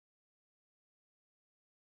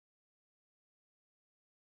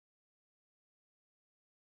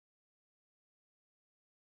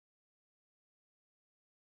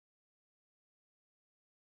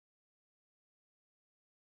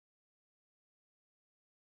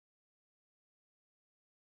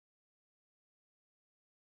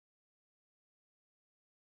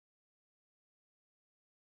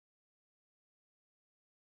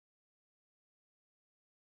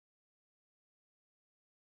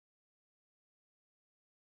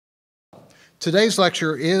Today's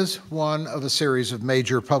lecture is one of a series of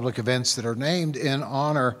major public events that are named in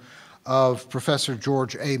honor of Professor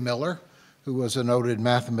George A. Miller, who was a noted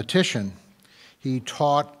mathematician. He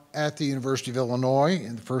taught at the University of Illinois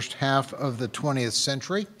in the first half of the 20th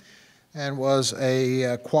century and was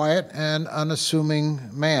a quiet and unassuming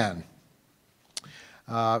man.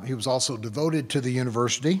 He was also devoted to the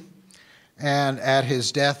university, and at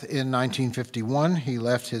his death in 1951, he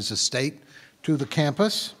left his estate to the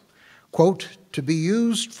campus, quote, to be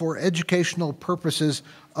used for educational purposes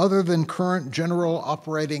other than current general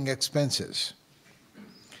operating expenses.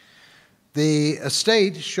 The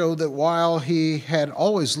estate showed that while he had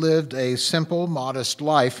always lived a simple, modest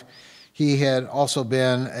life, he had also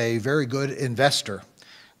been a very good investor.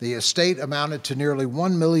 The estate amounted to nearly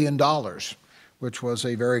 $1 million, which was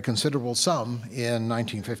a very considerable sum in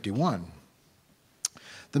 1951.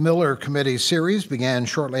 The Miller Committee series began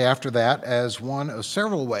shortly after that as one of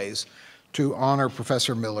several ways to honor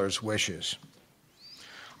Professor Miller's wishes.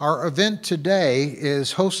 Our event today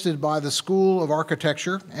is hosted by the School of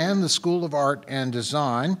Architecture and the School of Art and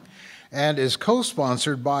Design, and is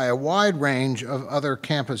co-sponsored by a wide range of other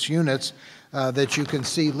campus units that you can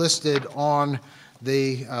see listed on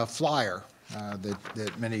the flyer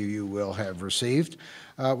that many of you will have received.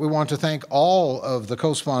 We want to thank all of the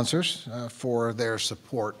co-sponsors for their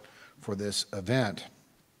support for this event.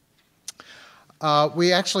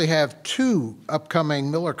 We actually have two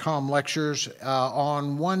upcoming MillerComm lectures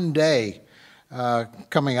on one day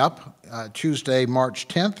coming up, Tuesday, March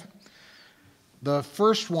 10th. The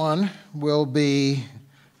first one will be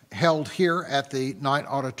held here at the Knight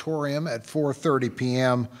Auditorium at 4:30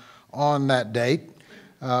 p.m. on that date,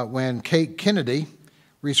 when Kate Kennedy,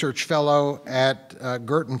 Research Fellow at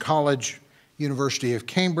Girton College, University of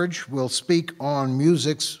Cambridge, will speak on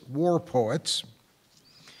music's war poets.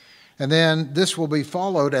 And then this will be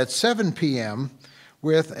followed at 7 p.m.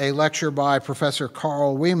 with a lecture by Professor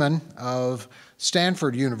Carl Wieman of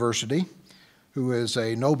Stanford University, who is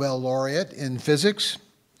a Nobel laureate in physics,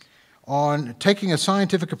 on taking a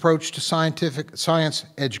scientific approach to science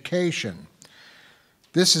education.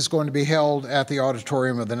 This is going to be held at the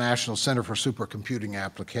auditorium of the National Center for Supercomputing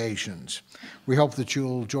Applications. We hope that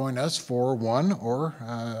you'll join us for one or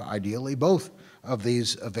ideally both of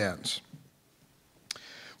these events.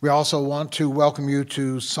 We also want to welcome you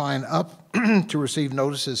to sign up to receive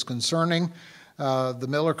notices concerning the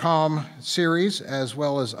MillerComm series, as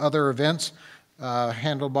well as other events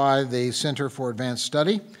handled by the Center for Advanced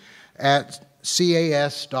Study at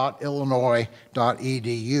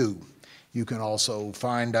cas.illinois.edu. You can also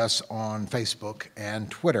find us on Facebook and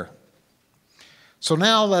Twitter. So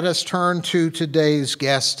now let us turn to today's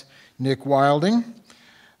guest, Nick Wilding,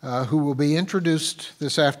 who will be introduced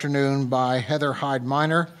this afternoon by Heather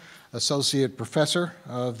Hyde-Minor, Associate Professor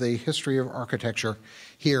of the History of Architecture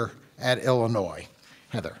here at Illinois.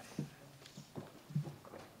 Heather.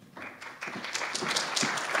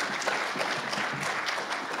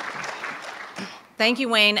 Thank you,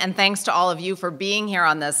 Wayne, and thanks to all of you for being here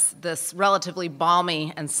on this relatively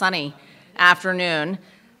balmy and sunny afternoon,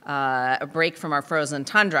 a break from our frozen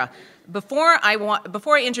tundra. Before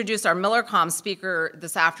I introduce our MillerComm speaker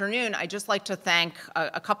this afternoon, I'd just like to thank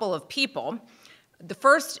a couple of people. The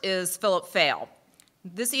first is Philip Fail.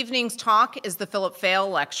 This evening's talk is the Philip Fail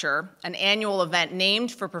Lecture, an annual event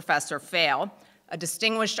named for Professor Fail, a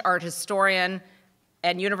distinguished art historian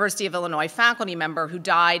and University of Illinois faculty member who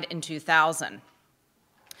died in 2000.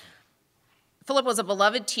 Philip was a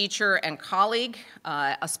beloved teacher and colleague,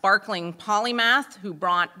 a sparkling polymath who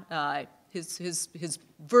brought his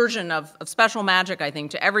version of special magic, I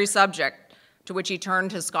think, to every subject to which he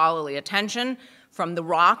turned his scholarly attention, from the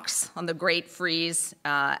rocks on the Great Frieze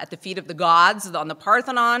at the feet of the gods on the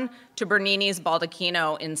Parthenon to Bernini's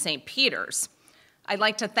Baldacchino in St. Peter's. I'd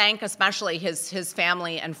like to thank especially his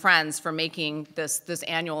family and friends for making this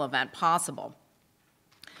annual event possible.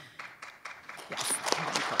 Yes.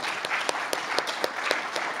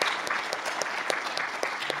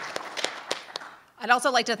 I'd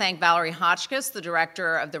also like to thank Valerie Hotchkiss, the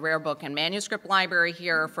director of the Rare Book and Manuscript Library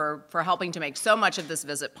here, for helping to make so much of this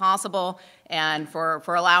visit possible, and for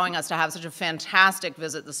allowing us to have such a fantastic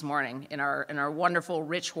visit this morning in our wonderful,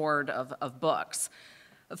 rich hoard of books.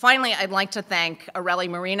 Finally, I'd like to thank Aurelie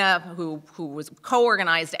Marina, who was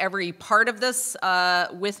co-organized every part of this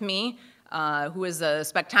with me, who is a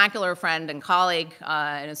spectacular friend and colleague,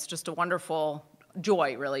 and it's just a wonderful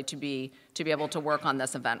joy, really, to be able to work on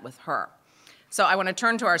this event with her. So I want to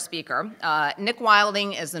turn to our speaker. Nick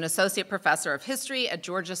Wilding is an associate professor of history at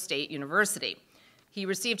Georgia State University. He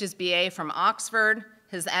received his BA from Oxford,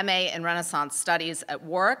 his MA in Renaissance Studies at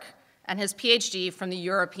Warwick, and his PhD from the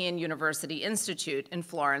European University Institute in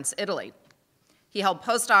Florence, Italy. He held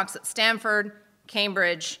postdocs at Stanford,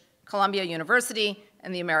 Cambridge, Columbia University,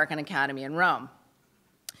 and the American Academy in Rome.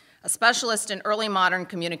 A specialist in early modern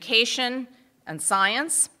communication and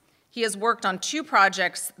science, he has worked on 2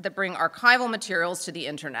 projects that bring archival materials to the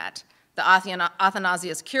internet, the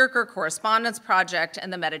Athanasius Kircher Correspondence Project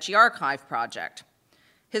and the Medici Archive Project.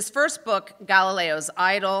 His first book, Galileo's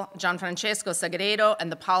Idol, Gianfrancesco Sagredo and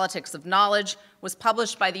the Politics of Knowledge, was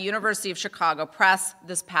published by the University of Chicago Press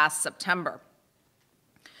this past September.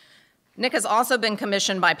 Nick has also been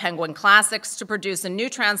commissioned by Penguin Classics to produce a new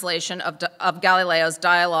translation of Galileo's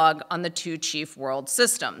dialogue on the 2 chief world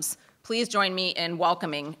systems. Please join me in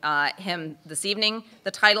welcoming him this evening.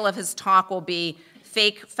 The title of his talk will be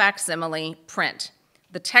Fake Facsimile Print,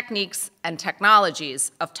 the Techniques and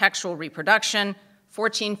Technologies of Textual Reproduction,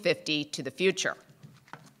 1450 to the Future.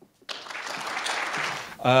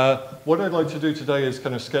 What I'd like to do today is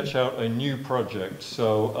kind of sketch out a new project.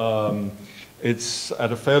 So it's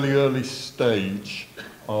at a fairly early stage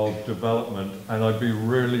of development, and I'd be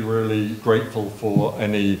really, really grateful for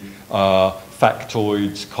any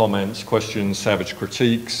factoids, comments, questions, savage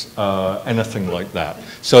critiques, anything like that.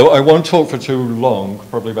 So I won't talk for too long,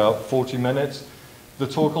 probably about 40 minutes. The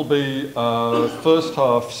talk will be first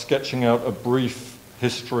half sketching out a brief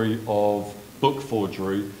history of book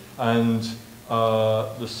forgery, and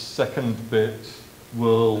the second bit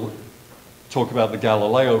will talk about the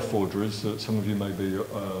Galileo forgeries that some of you may be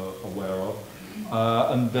aware of,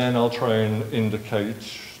 and then I'll try and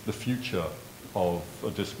indicate the future of a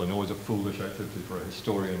discipline, always a foolish activity for a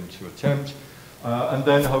historian to attempt, and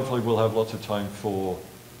then hopefully we'll have lots of time for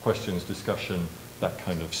questions, discussion, that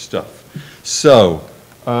kind of stuff. So,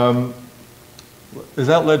 is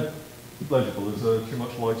that legible? Is there too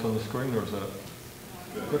much light on the screen, or is that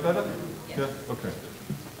a bit better? Yeah, okay.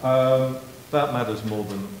 That matters more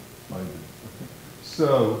than I do.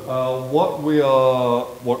 So, what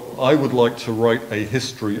I would like to write a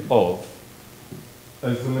history of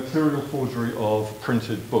is the material forgery of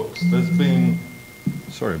printed books. There's been,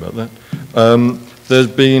 sorry about that, there's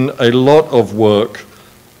been a lot of work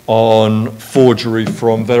on forgery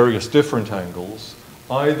from various different angles,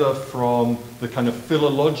 either from the kind of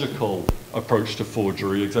philological approach to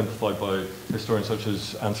forgery, exemplified by historians such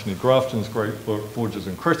as Anthony Grafton's great book, Forgers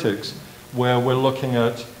and Critics, where we're looking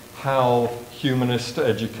at how humanist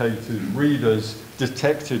educated readers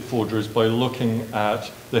detected forgeries by looking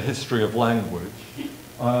at the history of language.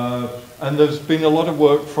 And there's been a lot of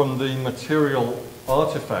work from the material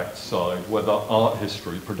artifact side, whether art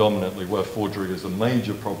history predominantly, where forgery is a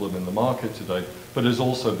major problem in the market today, but has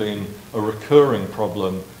also been a recurring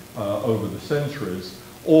problem over the centuries,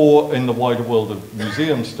 or in the wider world of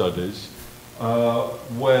museum studies,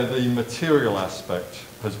 where the material aspect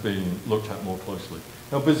has been looked at more closely.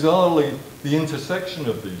 Now, bizarrely, the intersection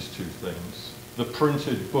of these two things, the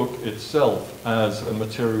printed book itself as a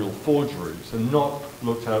material forgery, so not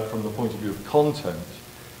looked at from the point of view of content,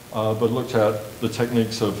 but looked at the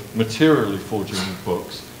techniques of materially forging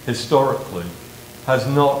books, historically, has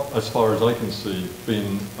not, as far as I can see,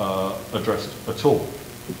 been addressed at all.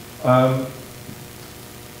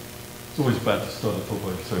 It's always bad to start a talk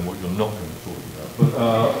by saying what you're not going to talk about,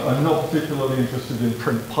 but I'm not particularly interested in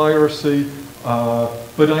print piracy,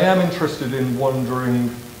 but I am interested in wondering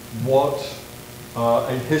what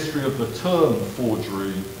a history of the term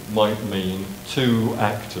forgery might mean to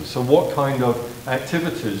actors. So what kind of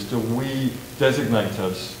activities do we designate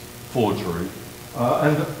as forgery?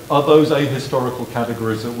 And are those ahistorical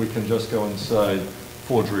categories that we can just go and say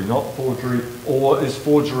forgery, not forgery, or is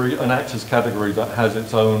forgery an actor's category that has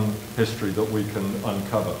its own history that we can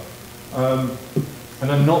uncover?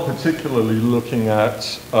 And I'm not particularly looking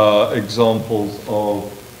at examples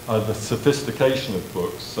of the sophistication of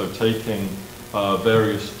books, so taking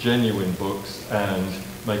various genuine books and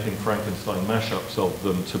making Frankenstein mashups of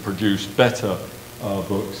them to produce better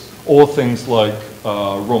books, or things like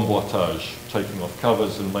remboîtage, taking off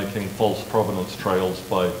covers and making false provenance trails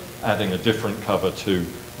by adding a different cover to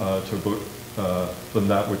a book than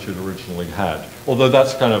that which it originally had. Although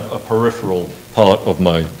that's kind of a peripheral part of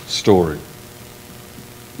my story.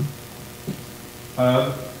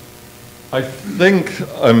 I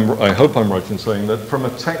hope I'm right in saying that from a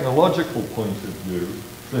technological point of view,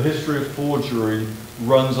 the history of forgery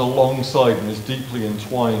runs alongside and is deeply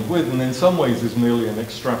entwined with, and in some ways is merely an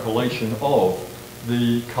extrapolation of,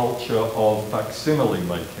 the culture of facsimile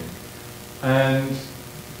making. And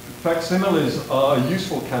facsimiles are a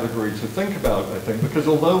useful category to think about, I think, because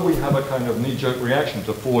although we have a kind of knee-jerk reaction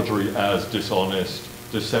to forgery as dishonest,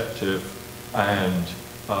 deceptive, and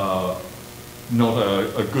not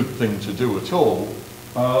a good thing to do at all.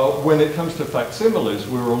 When it comes to facsimiles,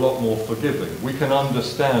 we're a lot more forgiving. We can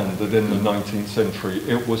understand that in the 19th century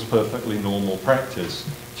it was perfectly normal practice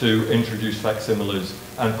to introduce facsimiles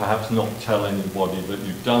and perhaps not tell anybody that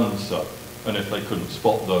you'd done so. And if they couldn't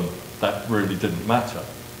spot them, that really didn't matter.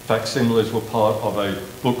 Facsimiles were part of a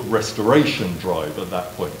book restoration drive at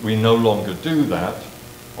that point. We no longer do that,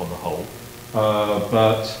 on the whole,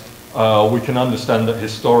 but we can understand that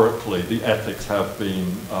historically the ethics have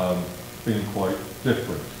been quite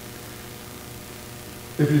different.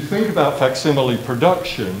 If you think about facsimile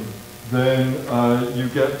production, then you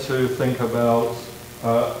get to think about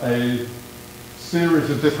a series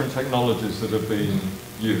of different technologies that have been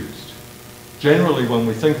used. Generally, when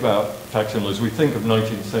we think about facsimiles, we think of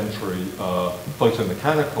 19th century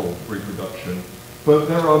photomechanical reproduction, but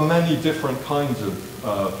there are many different kinds of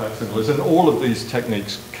facsimiles, and all of these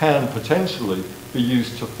techniques can potentially be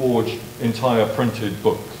used to forge entire printed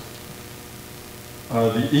books.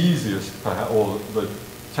 The easiest, or the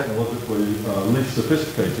technologically least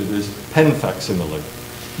sophisticated, is pen facsimile.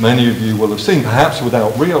 Many of you will have seen, perhaps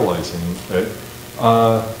without realizing it,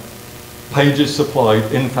 pages supplied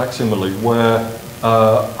in facsimile where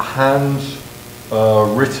hand-written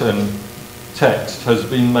text has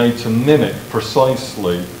been made to mimic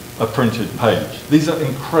precisely a printed page. These are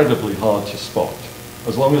incredibly hard to spot.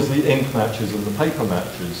 As long as the ink matches and the paper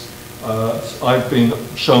matches, I've been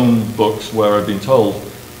shown books where I've been told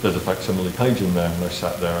there's a facsimile page in there, and I've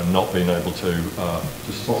sat there and not been able to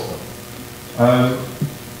spot them.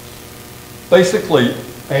 Basically,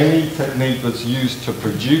 any technique that's used to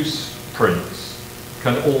produce prints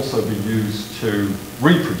can also be used to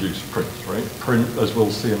reproduce prints, right? Print, as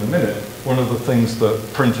we'll see in a minute, one of the things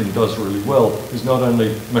that printing does really well is not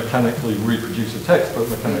only mechanically reproduce a text, but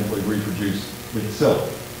mechanically reproduce itself.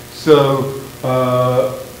 So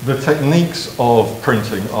the techniques of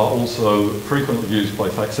printing are also frequently used by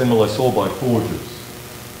facsimiles or by forgers.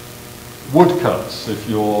 Woodcuts, if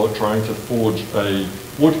you're trying to forge a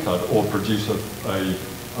woodcut or produce a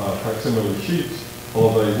facsimile sheet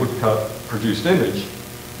of a woodcut produced image,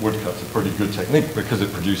 woodcut's a pretty good technique because it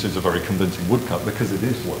produces a very convincing woodcut because it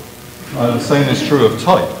is one. The same is true of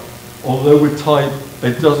type. Although with type,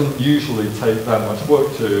 it doesn't usually take that much work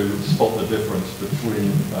to spot the difference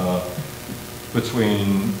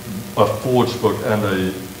between a forged book and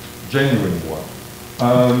a genuine one.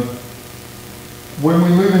 When we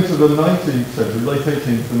move into the 19th century, late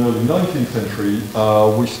 18th and early 19th century,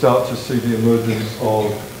 we start to see the emergence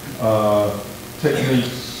of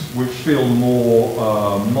techniques which feel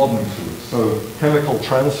more modern to us. So chemical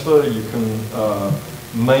transfer, you can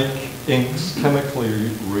make inks chemically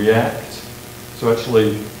react. So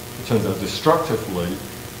actually, it turns out destructively,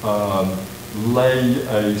 lay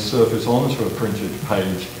a surface onto a printed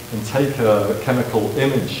page and take a chemical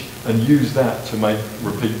image and use that to make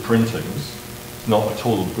repeat printings. Not at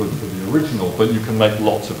all good for the original, but you can make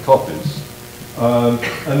lots of copies.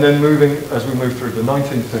 And then as we move through the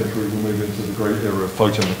 19th century, we move into the great era of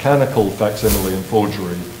photomechanical facsimile and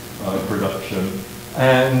forgery production.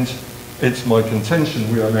 And it's my contention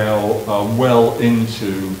we are now well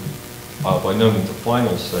into, by no means a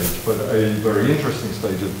final stage, but a very interesting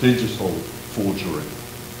stage of digital forgery.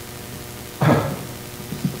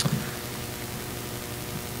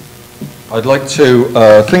 I'd like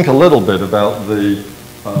to think a little bit about the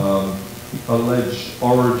alleged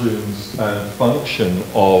origins and function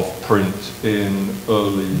of print in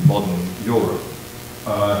early modern Europe.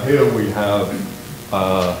 Here we have,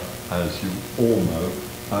 as you all know,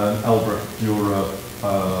 an Albrecht Dürer,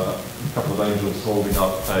 a couple of angels holding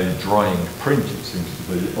up a drying print, it seems to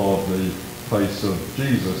be, of the face of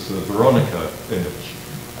Jesus, the Veronica image.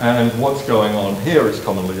 And what's going on here, it's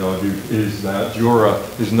commonly argued, is that Dürer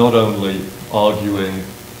is not only arguing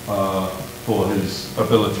for his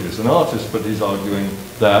ability as an artist, but he's arguing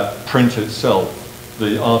that print itself,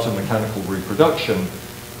 the art of mechanical reproduction,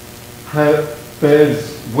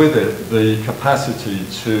 bears with it the capacity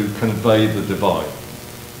to convey the divine.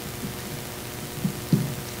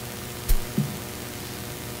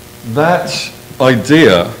 That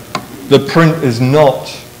idea, the print is not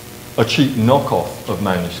a cheap knockoff of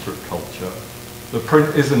manuscript culture. The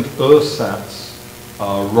print isn't ersatz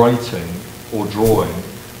writing or drawing,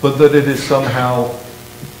 but that it is somehow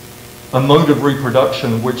a mode of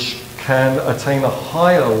reproduction which can attain a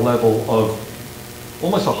higher level of,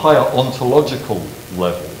 almost a higher ontological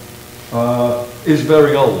level, is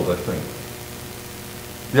very old, I think.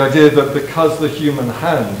 The idea that because the human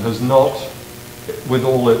hand has not, with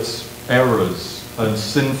all its errors and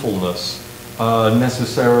sinfulness,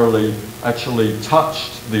 necessarily actually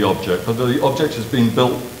touched the object, but the object has been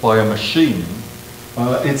built by a machine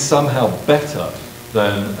it's somehow better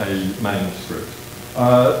than a manuscript.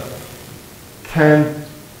 Can,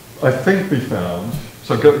 I think, be found,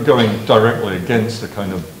 so going directly against a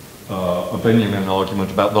kind of a Benjamin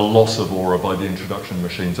argument about the loss of aura by the introduction of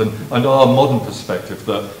machines, and our modern perspective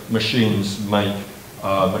that machines make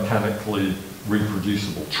mechanically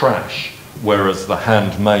reproducible trash, whereas the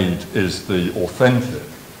handmade is the authentic.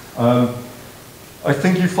 I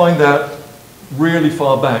think you find that really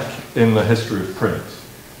far back in the history of print.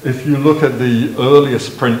 If you look at the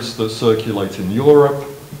earliest prints that circulate in Europe,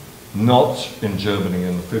 not in Germany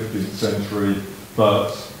in the 15th century,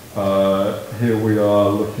 but here we are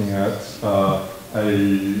looking at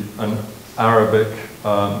an Arabic,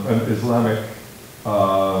 an Islamic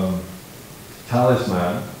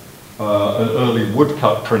talisman, an early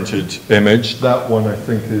woodcut printed image. That one I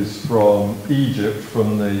think is from Egypt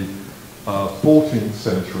from the 14th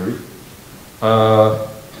century.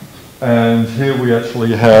 And here we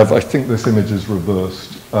actually have, I think this image is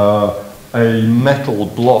reversed, a metal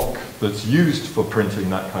block that's used for printing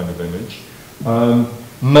that kind of image.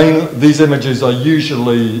 These images are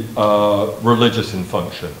usually religious in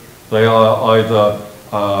function. They are either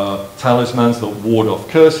talismans that ward off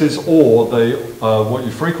curses, or they, what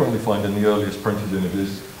you frequently find in the earliest printed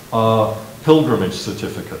images are pilgrimage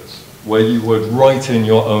certificates, where you would write in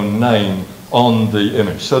your own name on the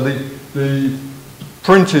image. So the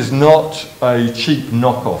print is not a cheap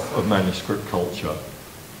knockoff of manuscript culture.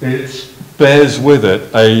 It bears with it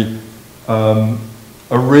a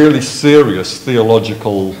really serious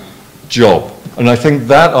theological job. And I think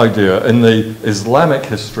that idea in the Islamic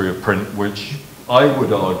history of print, which I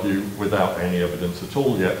would argue without any evidence at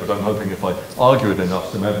all yet, but I'm hoping if I argue it enough,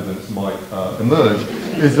 some evidence might emerge,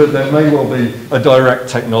 is that there may well be a direct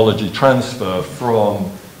technology transfer from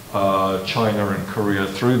China and Korea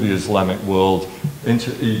through the Islamic world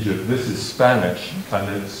into Egypt. This is Spanish, and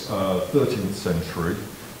it's 13th century.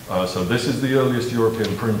 So this is the earliest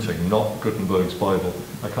European printing, not Gutenberg's Bible.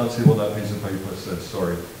 I can't see what that piece of paper says,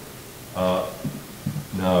 sorry.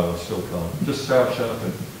 No, I still can't. Just shout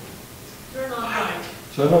it. Turn on light.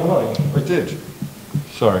 Turn on light? I did.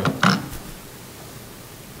 Sorry.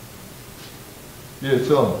 Yeah,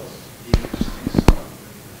 it's on.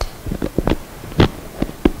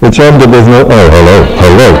 It's on, but there's no... Oh,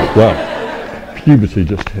 hello. Wow. Puberty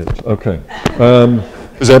just hit. Okay.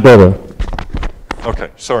 Is that better? Okay,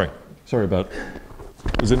 sorry about it.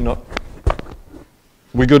 Is it not?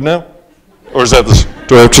 We good now? Or is that this?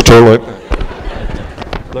 Do I have to turn like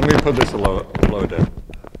that? Let me put this lower down.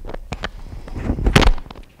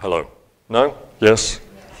 Hello? No? Yes?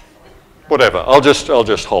 Whatever, I'll just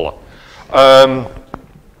holler.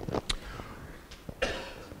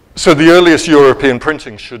 So the earliest European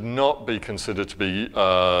printing should not be considered to be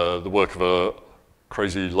the work of a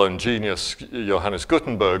crazy lone genius, Johannes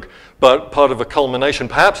Gutenberg, but part of a culmination,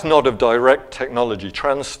 perhaps not of direct technology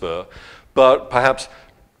transfer, but perhaps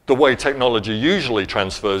the way technology usually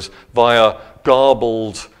transfers via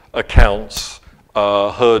garbled accounts,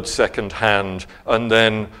 heard second-hand, and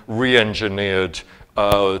then re-engineered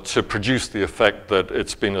to produce the effect that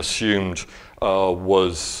it's been assumed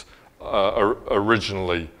was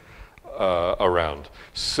originally around.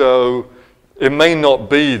 So it may not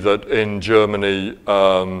be that in Germany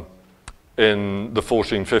in the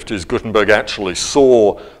 1450s, Gutenberg actually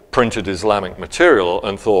saw printed Islamic material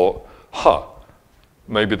and thought,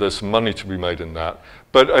 maybe there's some money to be made in that.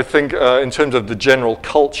 But I think in terms of the general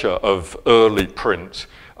culture of early print,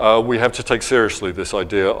 we have to take seriously this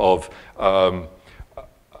idea of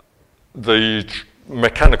the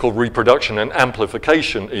mechanical reproduction and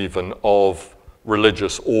amplification even of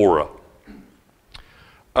religious aura.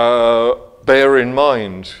 Bear in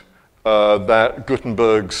mind that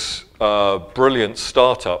Gutenberg's brilliant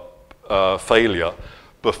startup failure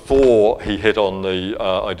before he hit on the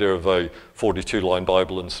idea of a 42-line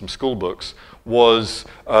Bible and some school books was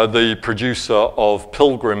the producer of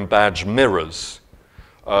pilgrim badge mirrors.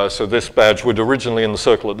 So this badge would originally in the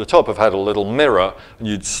circle at the top have had a little mirror, and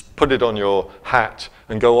you'd put it on your hat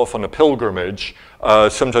and go off on a pilgrimage.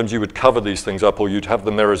 Sometimes you would cover these things up, or you'd have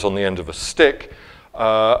the mirrors on the end of a stick.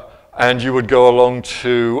 And you would go along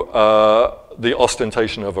to the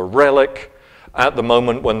ostentation of a relic. At the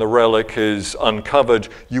moment when the relic is uncovered,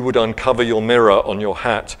 you would uncover your mirror on your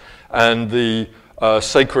hat, and the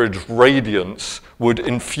sacred radiance would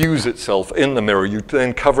infuse itself in the mirror. You'd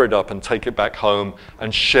then cover it up and take it back home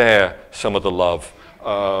and share some of the love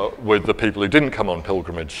with the people who didn't come on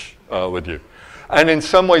pilgrimage with you. And in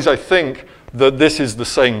some ways, I think that this is the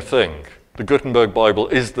same thing. The Gutenberg Bible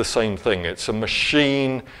is the same thing. It's a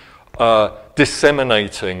machine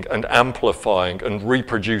disseminating and amplifying and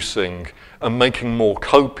reproducing and making more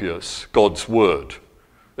copious God's word.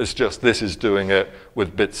 It's just this is doing it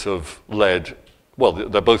with bits of lead. Well,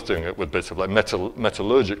 they're both doing it with bits of lead.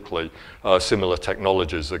 Metallurgically, similar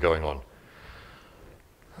technologies are going on.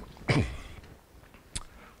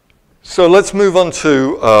 So let's move on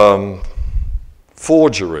to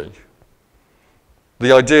forgery.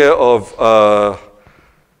 The idea of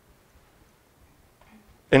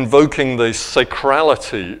invoking the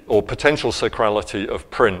sacrality or potential sacrality of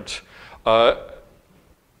print, I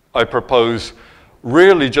propose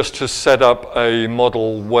really just to set up a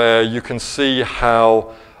model where you can see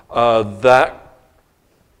how that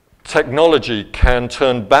technology can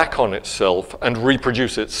turn back on itself and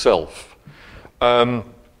reproduce itself.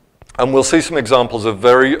 And we'll see some examples of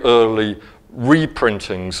very early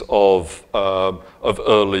reprintings of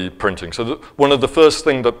early printing. So one of the first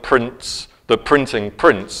things that printing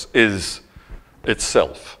prints is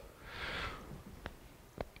itself.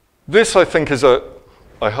 This, I think, is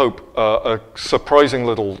I hope, a surprising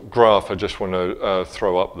little graph I just want to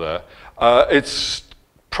throw up there. It's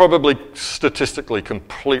probably statistically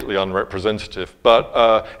completely unrepresentative,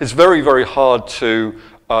 but it's very, very hard to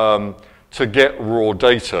get raw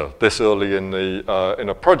data this early in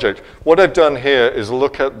a project. What I've done here is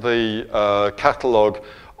look at the catalog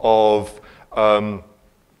of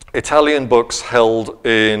Italian books held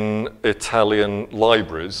in Italian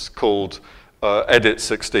libraries called Edit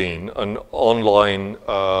 16, an online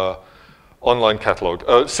catalog,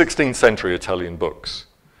 16th century Italian books.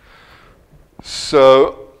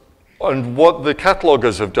 So, and what the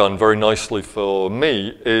catalogers have done very nicely for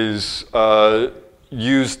me is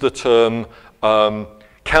use the term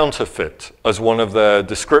counterfeit as one of their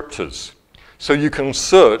descriptors. So you can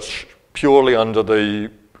search purely under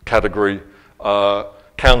the category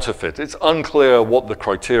counterfeit. It's unclear what the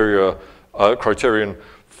criterion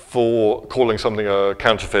for calling something a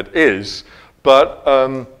counterfeit is, but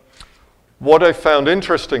what I found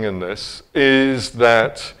interesting in this is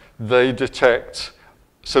that they detect,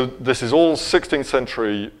 so this is all 16th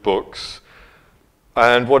century books,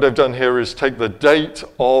 and what I've done here is take the date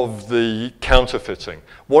of the counterfeiting.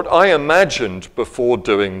 What I imagined before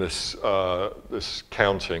doing this, this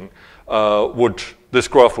counting, this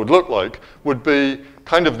graph would look like, would be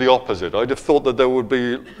kind of the opposite. I'd have thought that there would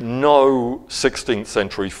be no 16th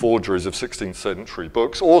century forgeries of 16th century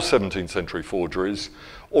books, or 17th century forgeries,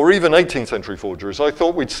 or even 18th century forgeries. I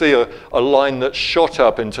thought we'd see a line that shot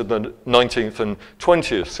up into the 19th and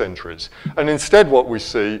 20th centuries. And instead what we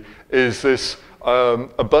see is this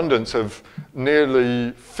abundance of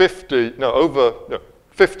nearly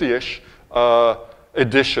 50-ish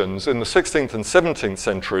editions in the 16th and 17th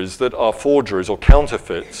centuries that are forgeries or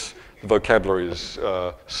counterfeits. The vocabulary is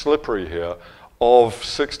slippery here, of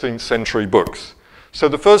 16th century books. So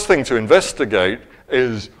the first thing to investigate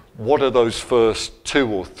is what are those first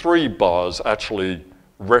 2 or 3 bars actually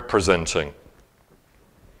representing?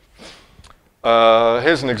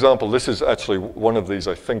 Here's an example. This is actually one of these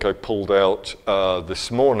I think I pulled out this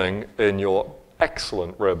morning in your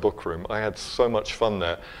excellent rare book room. I had so much fun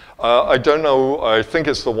there. I don't know, I think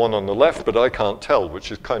it's the one on the left, but I can't tell,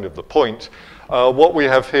 which is kind of the point. What we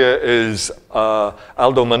have here is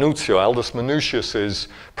Aldus Manutius's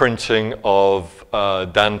printing of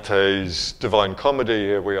Dante's Divine Comedy.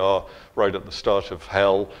 Here we are, right at the start of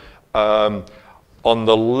Hell. On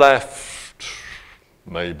the left,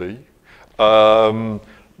 maybe,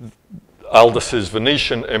 Aldus's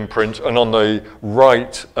Venetian imprint, and on the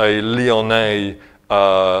right, a Lyonnais,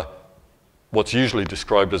 what's usually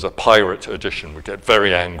described as a pirate edition. We get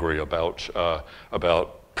very angry about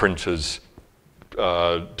printers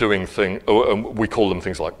doing things, we call them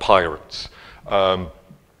things like pirates. I'm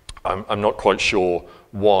not quite sure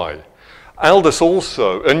why. Aldus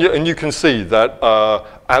also, and you can see that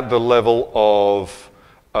at the level of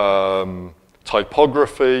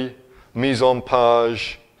typography,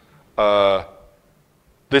 mise-en-page,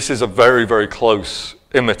 this is a very, very close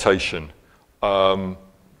imitation.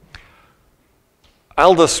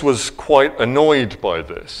 Aldus was quite annoyed by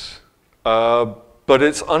this, but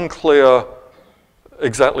it's unclear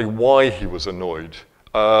exactly why he was annoyed.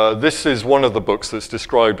 This is one of the books that's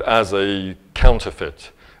described as a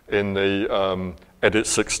counterfeit in the Edit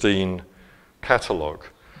 16 catalogue.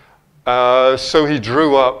 So he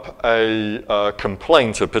drew up a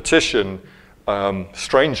complaint, a petition,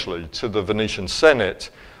 strangely, to the Venetian Senate,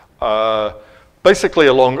 basically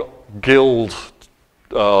along guild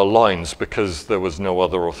lines, because there was no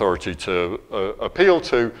other authority to appeal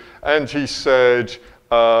to. And he said,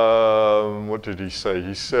 what did he say?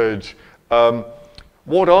 He said,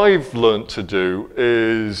 What I've learnt to do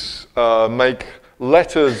is make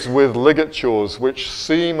letters with ligatures which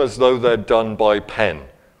seem as though they're done by pen.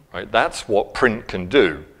 Right? That's what print can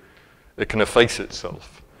do. It can efface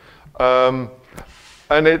itself. And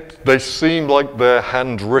they seem like they're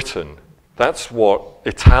handwritten. That's what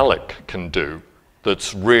italic can do.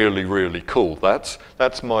 That's really, really cool. That's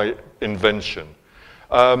my invention.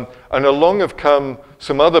 And along have come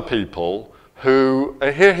some other people who,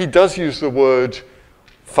 and here he does use the word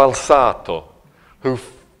falsato, who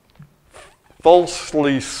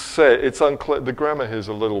falsely say, it's unclear, the grammar here is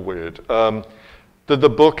a little weird, that the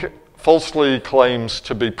book falsely claims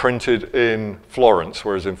to be printed in Florence,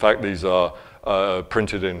 whereas in fact these are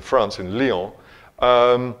printed in France, in Lyon.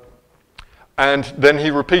 And then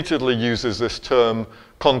he repeatedly uses this term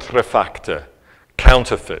contrefacte,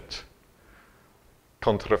 counterfeit.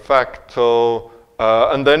 Contrefacto,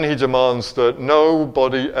 and then he demands that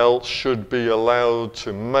nobody else should be allowed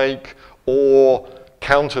to make or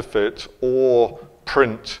counterfeit or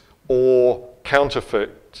print or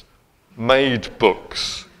counterfeit made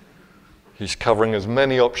books. He's covering as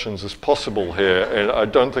many options as possible here, and I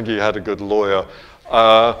don't think he had a good lawyer.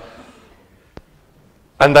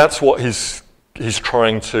 And that's what he's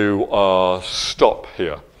trying to stop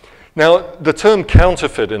here. Now, the term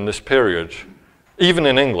counterfeit in this period, even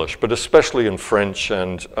in English, but especially in French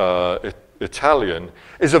and Italian,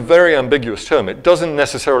 is a very ambiguous term. It doesn't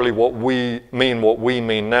necessarily what we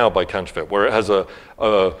mean now by counterfeit, where it has a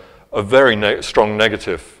very strong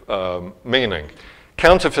negative meaning.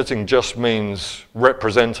 Counterfeiting just means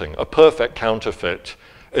representing. A perfect counterfeit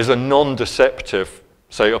is a non-deceptive,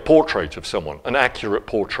 say, a portrait of someone, an accurate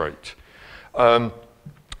portrait.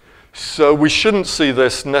 So we shouldn't see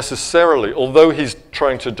this necessarily, although he's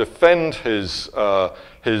trying to defend his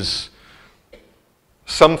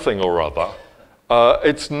something or other,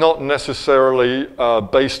 it's not necessarily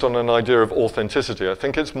based on an idea of authenticity. I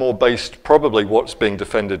think it's more based, probably what's being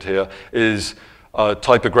defended here is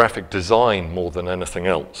typographic design more than anything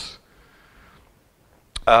else.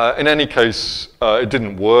 In any case, it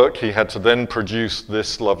didn't work. He had to then produce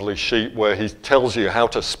this lovely sheet where he tells you how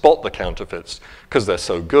to spot the counterfeits because they're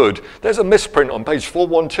so good. There's a misprint on page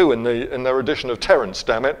 412 in their edition of Terence,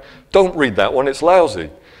 damn it. Don't read that one, it's lousy.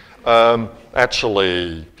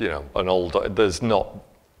 Actually, you know, there's not,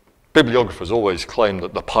 bibliographers always claim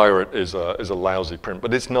that the Pirate is a lousy print,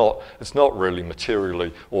 but it's not really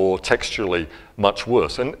materially or textually much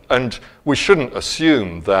worse. And we shouldn't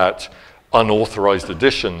assume that unauthorized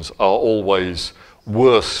editions are always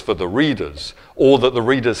worse for the readers, or that the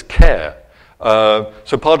readers care.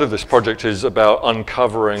 So part of this project is about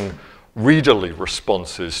uncovering readerly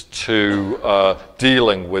responses to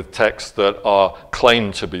dealing with texts that are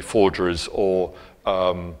claimed to be forgeries or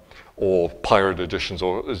pirate editions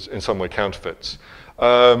or in some way counterfeits.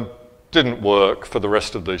 Didn't work for the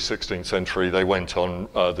rest of the 16th century. They went on,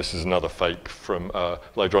 this is another fake from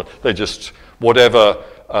later on. They just, whatever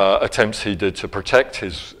attempts he did to protect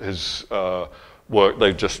his work,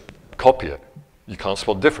 they just copy it. You can't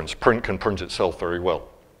spot the difference. Print can print itself very well.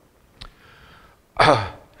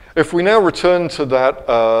 If we now return to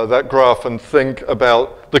that graph and think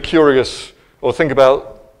about the curious, or think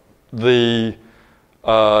about the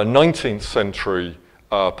 19th century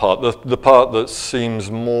part, the part that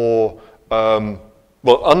seems more, well,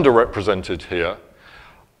 underrepresented here.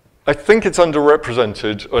 I think it's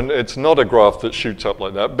underrepresented, and it's not a graph that shoots up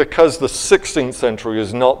like that, because the 16th century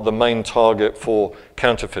is not the main target for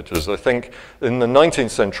counterfeiters. I think in the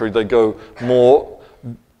 19th century, they go more,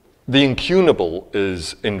 the incunable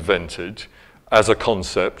is invented as a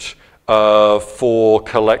concept for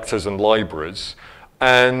collectors and libraries,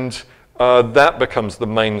 and that becomes the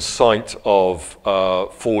main site of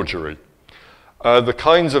forgery. The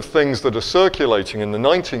kinds of things that are circulating in the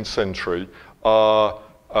 19th century are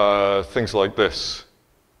things like this.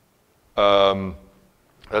 That's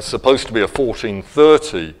supposed to be a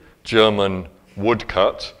 1430 German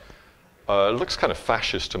woodcut. It looks kind of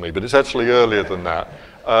fascist to me, but it's actually earlier than that.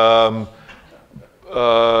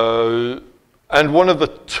 And one of the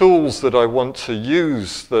tools that I want to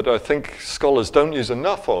use that I think scholars don't use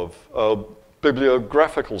enough of,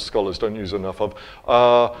 bibliographical scholars don't use enough of,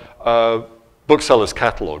 are booksellers'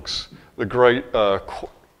 catalogues. The great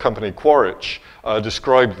company Quaritch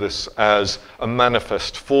described this as a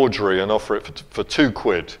manifest forgery and offer it for 2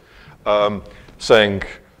 quid, saying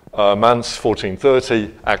Manse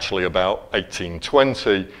 1430, actually about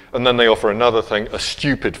 1820, and then they offer another thing, a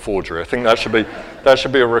stupid forgery. I think that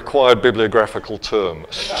should be a required bibliographical term,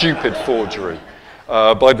 stupid forgery,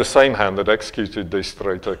 by the same hand that executed De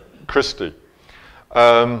Strata Christi.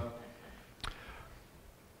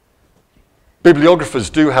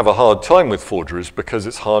 Bibliographers do have a hard time with forgeries because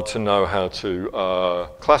it's hard to know how to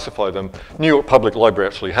classify them. New York Public Library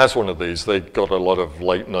actually has one of these. They got a lot of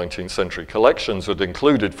late 19th century collections that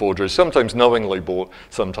included forgeries, sometimes knowingly bought,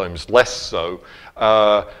 sometimes less so.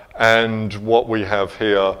 And what we have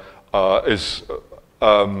here is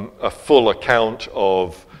a full account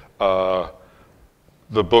of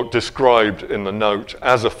the book described in the note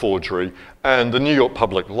as a forgery. And the New York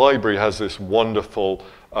Public Library has this wonderful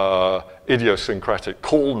idiosyncratic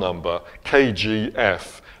call number,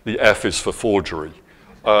 KGF. The F is for forgery.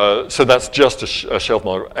 So that's just a shelf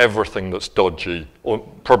mark, everything that's dodgy, or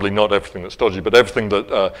probably not everything that's dodgy, but everything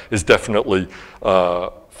that is definitely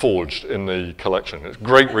forged in the collection. It's a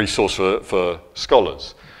great resource for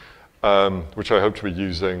scholars, which I hope to be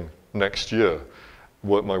using next year.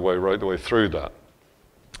 Work my way right the way through that.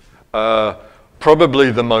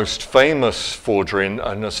 Probably the most famous forgery,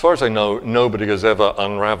 and as far as I know, nobody has ever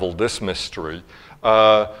unraveled this mystery.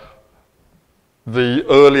 The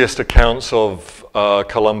earliest accounts of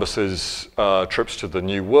Columbus's trips to the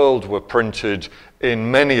New World were printed in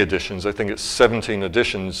many editions. I think it's 17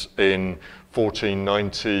 editions in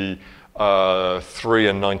 1493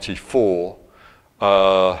 and 94.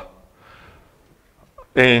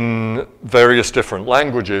 In various different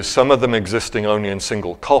languages, some of them existing only in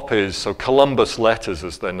single copies. So Columbus letters,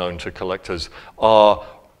 as they're known to collectors, are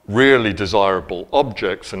really desirable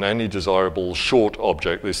objects, and any desirable short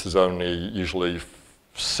object, this is only usually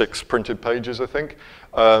 6 printed pages, I think,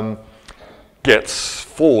 gets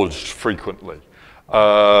forged frequently.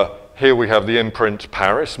 Here we have the imprint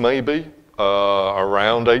Paris, maybe,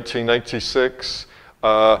 around 1886,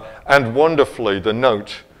 and wonderfully the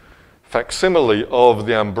note facsimile of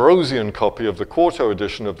the Ambrosian copy of the quarto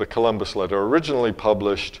edition of the Columbus letter, originally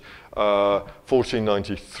published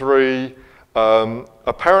 1493,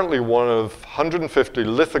 apparently one of 150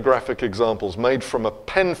 lithographic examples made from a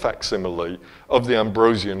pen facsimile of the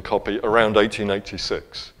Ambrosian copy around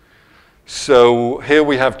 1886. So here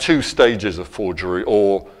we have 2 stages of forgery,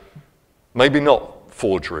 or maybe not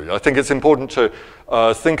forgery. I think it's important to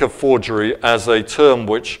think of forgery as a term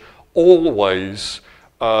which always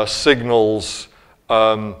signals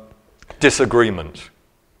disagreement.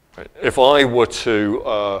 If I were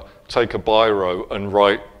to take a biro and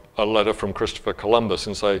write a letter from Christopher Columbus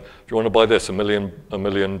and say, if you want to buy this, $1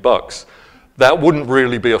 million bucks, that wouldn't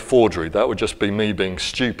really be a forgery. That would just be me being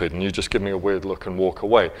stupid, and you just give me a weird look and walk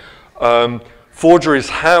away. Forgeries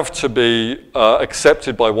have to be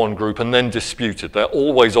accepted by one group and then disputed. They're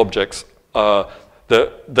always objects. Their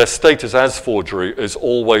status as forgery is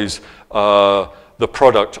always the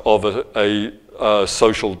product of a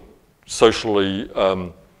socially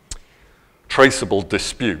traceable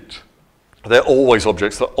dispute. They're always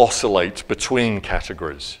objects that oscillate between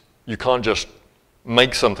categories. You can't just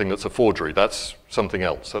make something that's a forgery. That's something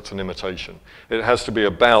else. That's an imitation. It has to be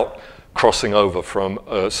about crossing over from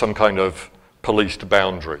some kind of policed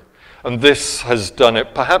boundary. And this has done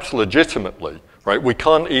it perhaps legitimately, right? We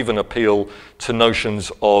can't even appeal to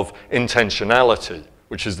notions of intentionality,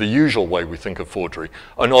 which is the usual way we think of forgery,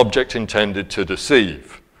 an object intended to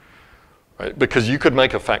deceive, right? Because you could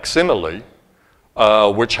make a facsimile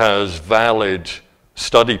which has valid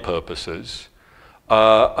study purposes,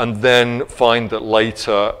 and then find that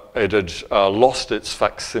later it had lost its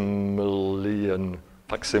facsimilic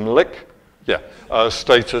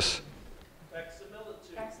status.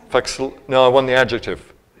 No, I want the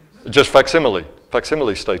adjective. Just facsimile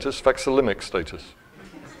status, facsilimic status.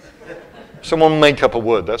 Someone make up a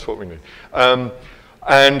word, that's what we need.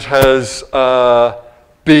 And has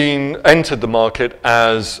entered the market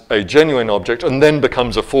as a genuine object and then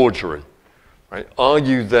becomes a forgery. Right? Are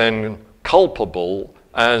you then culpable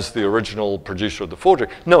as the original producer of the forgery?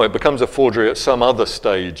 No, it becomes a forgery at some other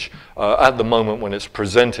stage at the moment when it's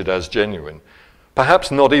presented as genuine.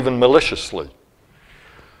 Perhaps not even maliciously.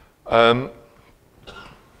 Now,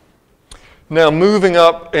 moving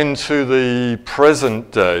up into the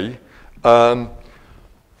present day,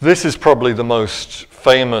 this is probably the most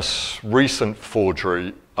famous recent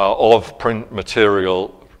forgery of print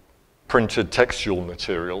material, printed textual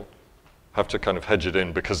material. I have to kind of hedge it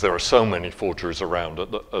in because there are so many forgeries around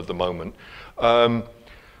at the moment.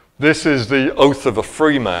 This is the Oath of a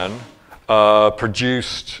Freeman,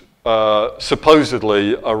 produced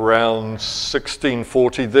supposedly around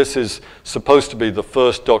 1640. This is supposed to be the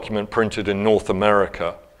first document printed in North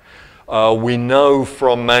America. We know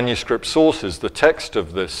from manuscript sources the text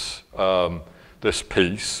of this, this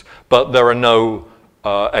piece, but there are no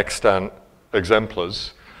extant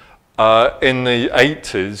exemplars. In the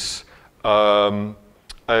 80s, an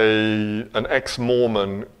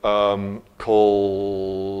ex-Mormon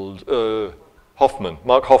called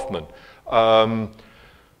Mark Hoffman,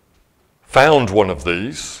 found one of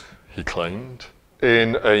these, he claimed,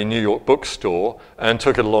 in a New York bookstore and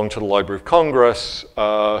took it along to the Library of Congress,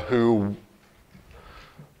 who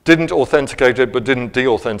didn't authenticate it but didn't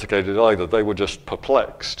de-authenticate it either. They were just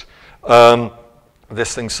perplexed.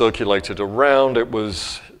 This thing circulated around.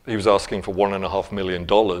 He was asking for $1.5 million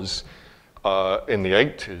in the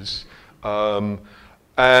 80s.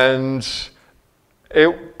 And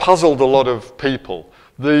it puzzled a lot of people.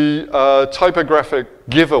 The typographic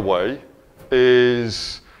giveaway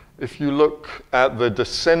is, if you look at the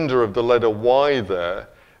descender of the letter Y there,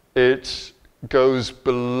 it goes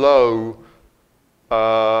below,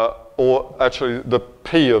 or actually the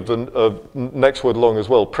P of the next word along as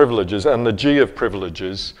well, privileges, and the G of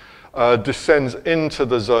privileges descends into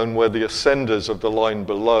the zone where the ascenders of the line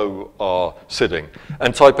below are sitting.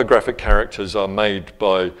 And typographic characters are made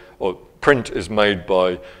by, or print is made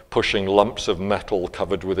by pushing lumps of metal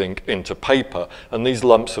covered with ink into paper. And these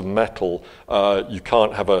lumps of metal, you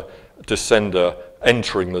can't have a descender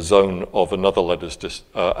entering the zone of another letter's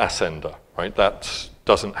ascender, right? That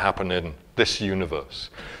doesn't happen in this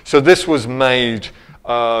universe. So this was made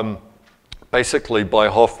basically by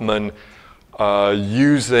Hoffman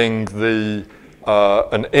using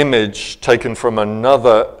an image taken from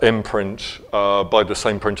another imprint by the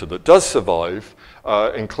same printer that does survive,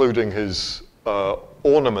 including his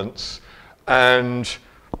ornaments, and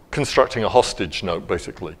constructing a hostage note,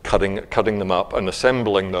 basically, cutting them up and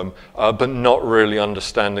assembling them, but not really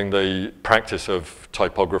understanding the practice of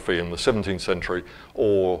typography in the 17th century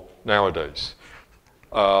or nowadays.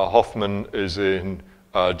 Hoffman is in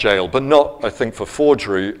jail, but not, I think, for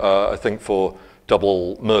forgery, I think for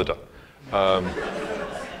double murder.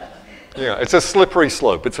 Yeah, it's a slippery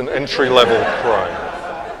slope. It's an entry-level crime.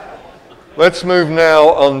 Let's move now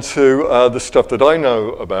on to the stuff that I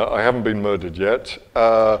know about. I haven't been murdered yet.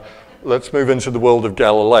 Let's move into the world of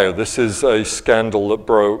Galileo. This is a scandal that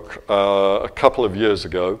broke a couple of years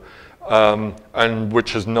ago, and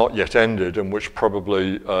which has not yet ended, and which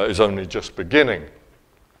probably is only just beginning.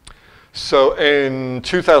 So in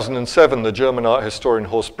 2007, the German art historian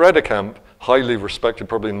Horst Bredekamp, highly respected,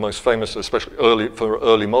 probably the most famous, especially for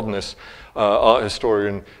early modernist art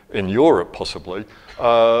historian in Europe, possibly,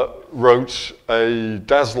 wrote a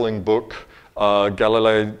dazzling book,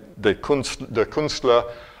 Galileo der Künstler,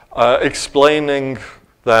 explaining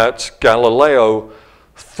that Galileo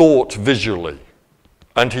thought visually,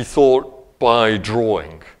 and he thought by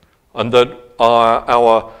drawing, and that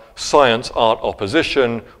our science-art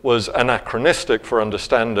opposition was anachronistic for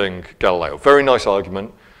understanding Galileo. Very nice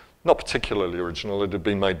argument, not particularly original. It had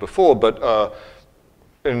been made before, but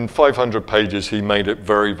in 500 pages, he made it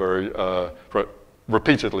very, very,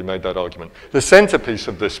 repeatedly made that argument. The centerpiece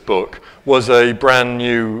of this book was a brand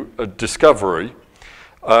new discovery,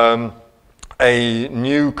 a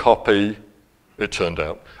new copy, it turned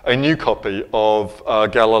out, a new copy of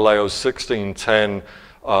Galileo's 1610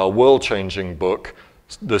 world-changing book,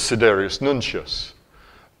 the Sidereus Nuncius,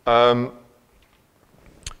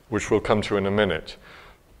 which we'll come to in a minute.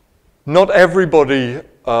 Not everybody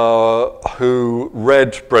who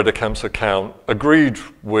read Bredekamp's account agreed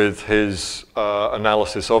with his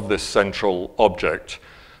analysis of this central object,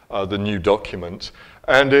 the new document.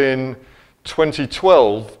 And in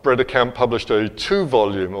 2012, Bredekamp published a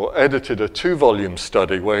two-volume, or edited a two-volume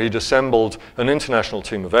study where he'd assembled an international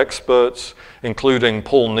team of experts, including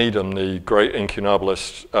Paul Needham, the great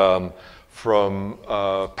incunabulist from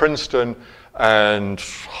Princeton, and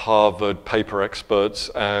Harvard paper experts,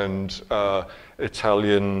 and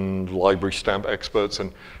Italian library stamp experts,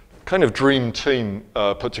 and kind of dream team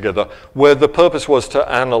put together, where the purpose was to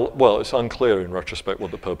analyze, well, it's unclear in retrospect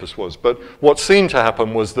what the purpose was, but what seemed to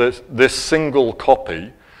happen was that this single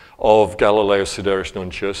copy of Galileo's Sidereus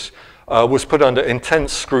Nuncius was put under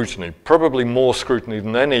intense scrutiny, probably more scrutiny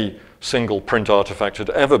than any single print artifact had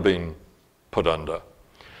ever been put under.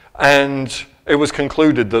 And it was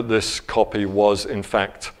concluded that this copy was, in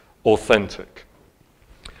fact, authentic.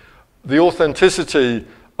 The authenticity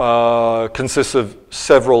consists of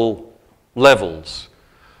several levels.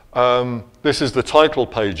 This is the title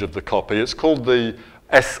page of the copy. It's called the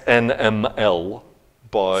SNML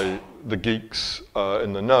by the geeks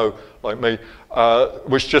in the know, like me,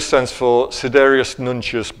 which just stands for Sidereus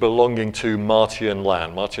Nuncius belonging to Martian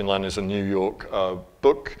Land. Martian Land is a New York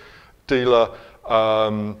book dealer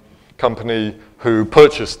company who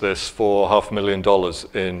purchased this for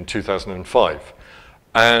 $500,000 in 2005.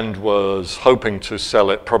 And was hoping to sell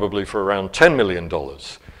it probably for around $10 million.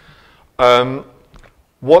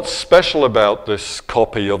 What's special about this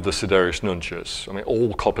copy of the Sidereus Nuncius? I mean,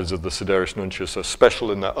 all copies of the Sidereus Nuncius are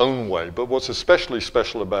special in their own way, but what's especially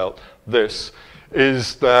special about this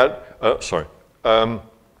is that,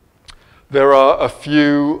 there are a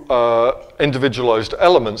few individualized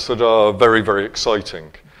elements that are very, very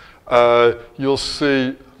exciting. You'll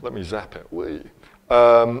see, let me zap it,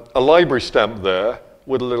 a library stamp there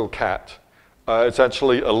with a little cat. It's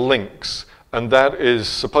actually a lynx. And that is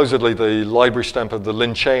supposedly the library stamp of the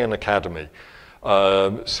Lincean Academy,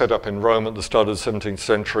 set up in Rome at the start of the 17th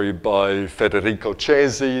century by Federico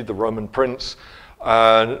Cesi, the Roman prince.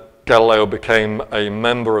 Galileo became a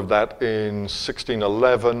member of that in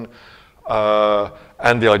 1611.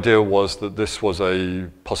 And the idea was that this was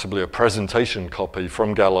possibly a presentation copy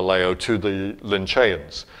from Galileo to the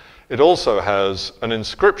Linceans. It also has an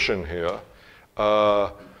inscription here,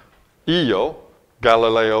 Io,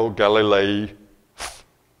 Galileo Galilei,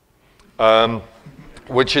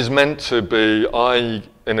 which is meant to be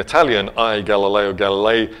in Italian, I, Galileo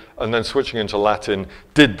Galilei, and then switching into Latin,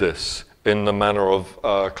 did this in the manner of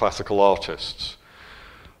classical artists.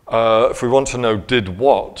 If we want to know did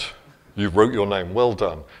what, you wrote your name, well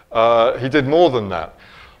done. He did more than that.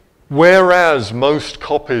 Whereas most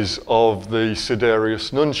copies of the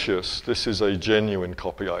Sidereus Nuncius, this is a genuine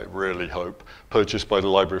copy, I really hope, purchased by the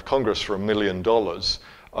Library of Congress for $1 million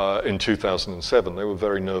in 2007. They were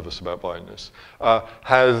very nervous about buying this.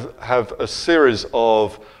 Have a series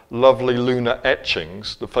of lovely lunar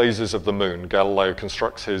etchings, the phases of the moon. Galileo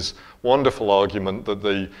constructs his wonderful argument that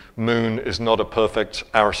the moon is not a perfect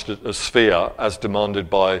sphere as demanded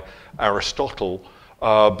by Aristotle,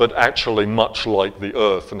 but actually much like the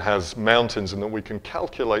Earth, and has mountains, and that we can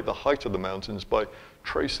calculate the height of the mountains by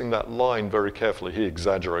tracing that line very carefully. He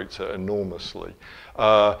exaggerates it enormously.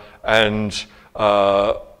 And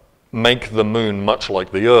make the moon much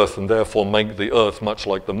like the Earth, and therefore make the Earth much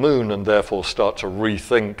like the moon, and therefore start to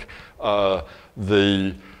rethink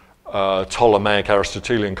the Ptolemaic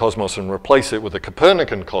Aristotelian cosmos and replace it with a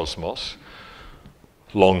Copernican cosmos.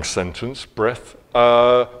 Long sentence, breath.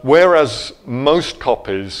 Whereas most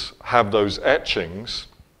copies have those etchings,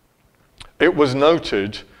 it was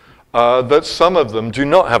noted that some of them do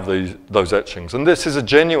not have those etchings. And this is a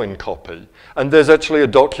genuine copy. And there's actually a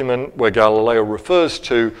document where Galileo refers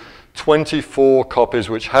to 24 copies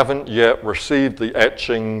which haven't yet received the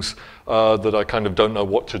etchings that I kind of don't know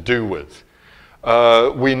what to do with.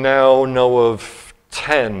 We now know of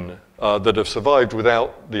 10 that have survived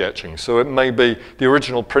without the etchings. So it may be the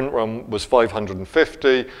original print run was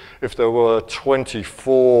 550. If there were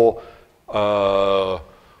 24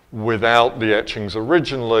 without the etchings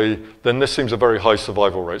originally, then this seems a very high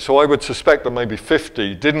survival rate. So I would suspect that maybe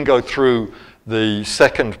 50 didn't go through the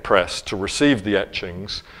second press to receive the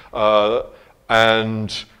etchings,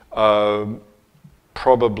 and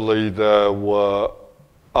probably there were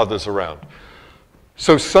others around.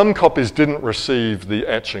 So some copies didn't receive the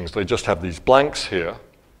etchings, they just have these blanks here.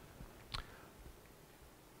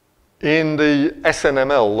 In the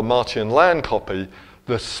SNML, the Martian land copy,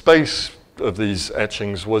 the space of these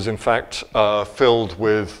etchings was in fact filled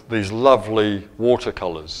with these lovely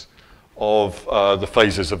watercolors of the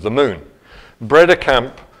phases of the moon.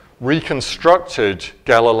 Bredekamp reconstructed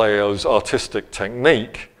Galileo's artistic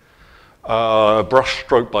technique,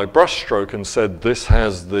 brushstroke by brushstroke, and said this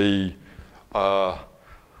has the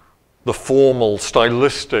formal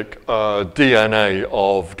stylistic DNA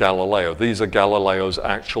of Galileo. These are Galileo's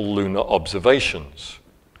actual lunar observations.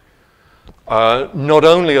 Not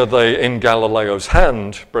only are they in Galileo's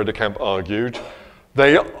hand, Bredekamp argued,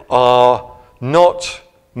 they are not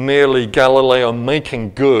merely Galileo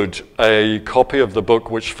making good a copy of the book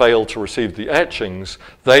which failed to receive the etchings,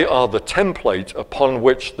 they are the template upon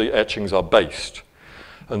which the etchings are based.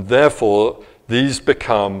 And therefore, these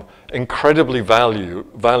become incredibly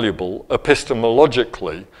valuable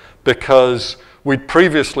epistemologically, because we'd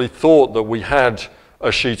previously thought that we had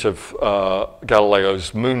a sheet of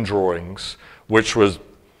Galileo's moon drawings, which was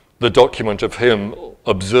the document of him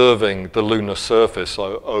observing the lunar surface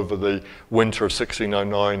over the winter of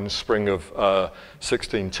 1609, spring of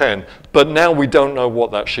 1610. But now we don't know what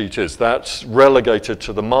that sheet is. That's relegated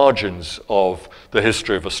to the margins of the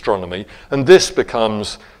history of astronomy. And this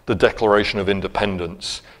becomes the Declaration of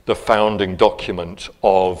Independence, the founding document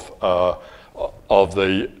of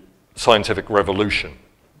the scientific revolution.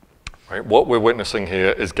 Right? What we're witnessing here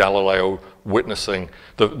is Galileo witnessing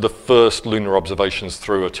the first lunar observations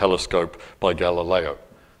through a telescope by Galileo.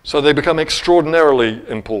 So they become extraordinarily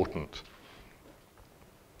important.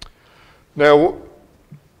 Now,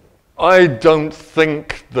 I don't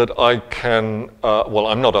think that I can, well,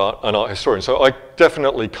 I'm not an art historian, so I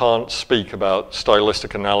definitely can't speak about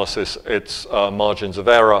stylistic analysis, its margins of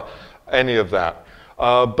error, any of that.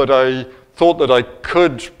 But I thought that I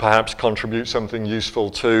could perhaps contribute something useful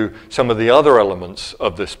to some of the other elements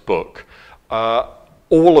of this book,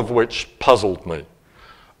 all of which puzzled me.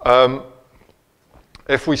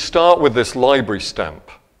 If we start with this library stamp,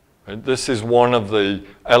 this is one of the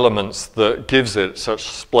elements that gives it such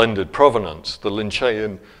splendid provenance, the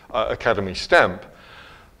Linnaean Academy stamp.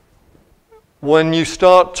 When you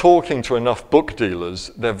start talking to enough book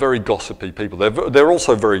dealers, they're very gossipy people. They're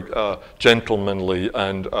also very gentlemanly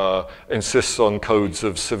and insists on codes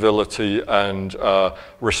of civility and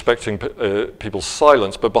respecting people's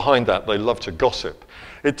silence, but behind that, they love to gossip.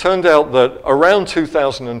 It turned out that around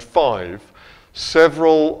 2005,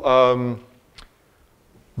 several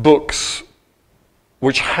books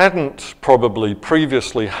which hadn't probably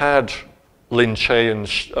previously had Linnaean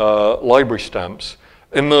library stamps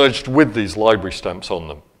emerged with these library stamps on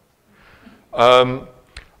them.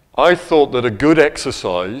 I thought that a good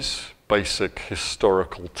exercise, basic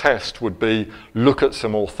historical test, would be look at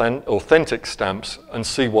some authentic stamps and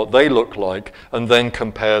see what they look like, and then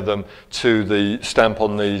compare them to the stamp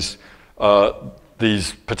on these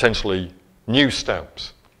potentially new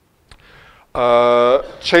stamps.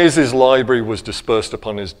 Chase's library was dispersed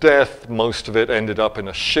upon his death. Most of it ended up in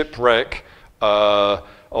a shipwreck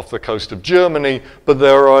off the coast of Germany, but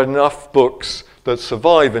there are enough books that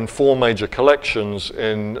survive in 4 major collections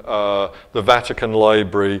in the Vatican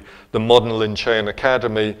Library, the Modern Linnaean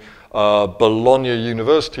Academy, Bologna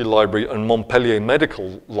University Library, and Montpellier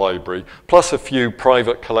Medical Library, plus a few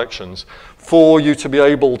private collections, for you to be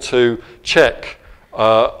able to check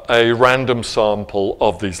a random sample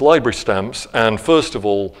of these library stamps, and first of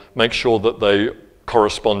all, make sure that they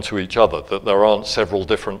correspond to each other, that there aren't several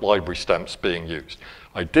different library stamps being used.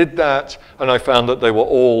 I did that, and I found that they were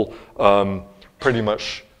all pretty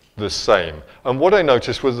much the same. And what I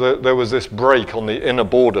noticed was that there was this break on the inner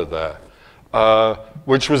border there,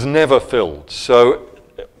 which was never filled. So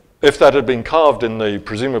if that had been carved in the,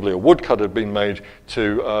 presumably a woodcut had been made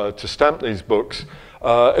to stamp these books,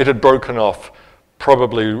 it had broken off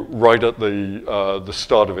probably right at the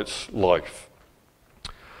start of its life.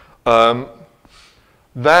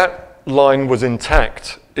 That line was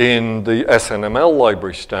intact in the SNML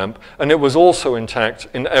library stamp, and it was also intact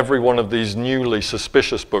in every one of these newly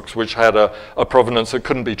suspicious books which had a provenance that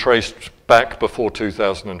couldn't be traced back before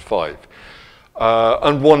 2005.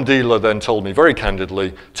 And one dealer then told me very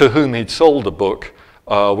candidly to whom he'd sold a book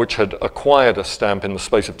which had acquired a stamp in the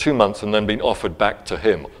space of 2 months and then been offered back to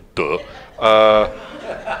him. Duh.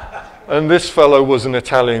 And this fellow was an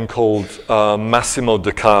Italian called Massimo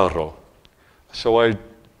De Caro. So I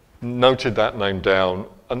noted that name down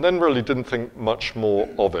and then really didn't think much more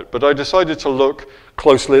of it. But I decided to look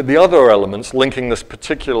closely at the other elements linking this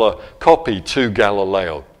particular copy to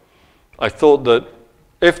Galileo. I thought that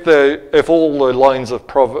if all the lines of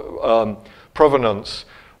provenance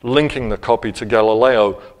linking the copy to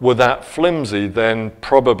Galileo were that flimsy, then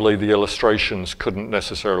probably the illustrations couldn't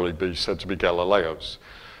necessarily be said to be Galileo's.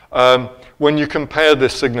 When you compare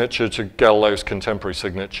this signature to Galileo's contemporary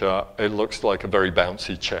signature, it looks like a very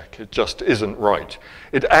bouncy check. It just isn't right.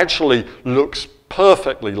 It actually looks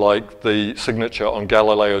perfectly like the signature on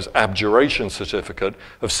Galileo's abjuration certificate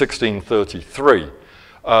of 1633,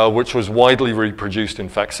 which was widely reproduced in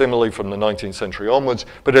facsimile from the 19th century onwards,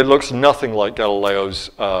 but it looks nothing like Galileo's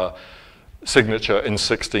signature in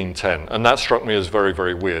 1610. And that struck me as very,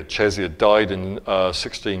 very weird. Cesi had died in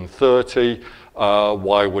 1630.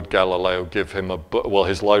 Why would Galileo give him a book? Well,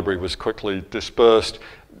 his library was quickly dispersed.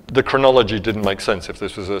 The chronology didn't make sense if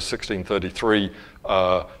this was a 1633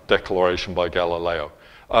 declaration by Galileo.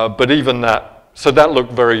 But even that, so that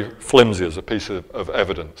looked very flimsy as a piece of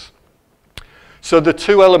evidence. So the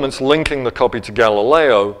two elements linking the copy to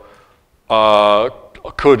Galileo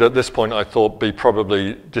could, at this point, I thought, be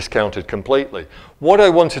probably discounted completely. What I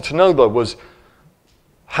wanted to know, though, was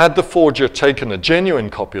had the forger taken a genuine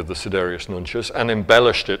copy of the Siderius Nuncius and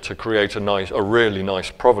embellished it to create a really nice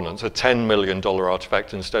provenance, a $10 million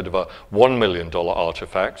artifact instead of a $1 million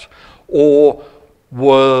artifact, or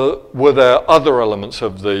were there other elements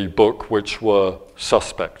of the book which were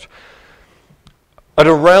suspect? At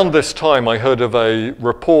around this time, I heard of a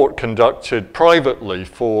report conducted privately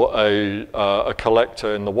for a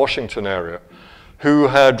collector in the Washington area who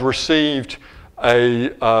had received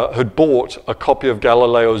had bought a copy of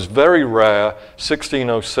Galileo's very rare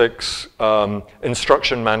 1606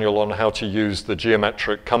 instruction manual on how to use the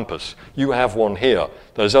geometric compass. You have one here.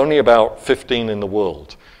 There's only about 15 in the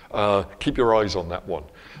world. Keep your eyes on that one.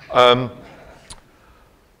 The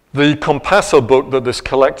Compasso book that this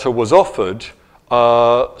collector was offered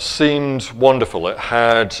seemed wonderful. It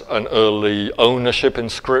had an early ownership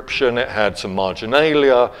inscription, it had some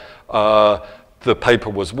marginalia, the paper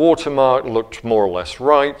was watermarked, looked more or less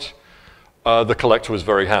right. The collector was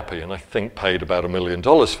very happy and I think paid about $1 million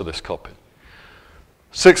for this copy.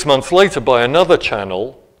 6 months later, by another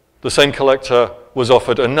channel, the same collector was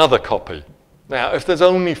offered another copy. Now, if there's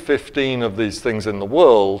only 15 of these things in the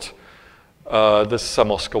world, there's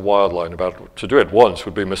some Oscar Wilde line about to do it once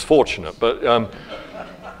would be misfortunate, but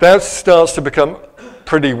that starts to become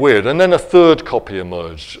pretty weird. And then a third copy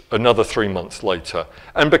emerged another 3 months later.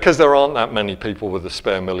 And because there aren't that many people with a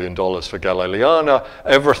spare $1 million for Galileana,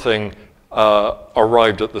 everything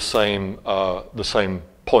arrived at the same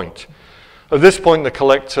point. At this point, the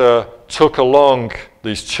collector took along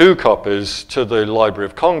these 2 copies to the Library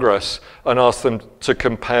of Congress and asked them to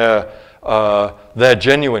compare their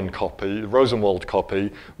genuine copy, the Rosenwald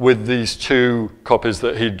copy, with these 2 copies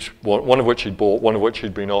that one of which he'd bought, one of which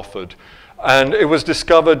he'd been offered. And it was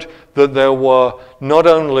discovered that there were not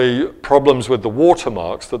only problems with the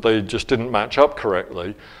watermarks, that they just didn't match up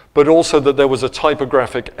correctly, but also that there was a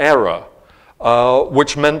typographic error,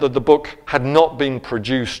 which meant that the book had not been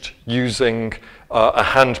produced using a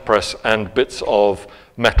hand press and bits of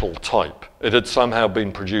metal type. It had somehow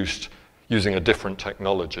been produced using a different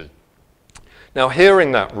technology. Now,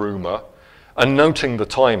 hearing that rumor and noting the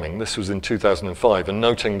timing, this was in 2005, and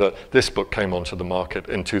noting that this book came onto the market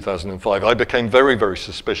in 2005, I became very, very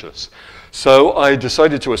suspicious. So I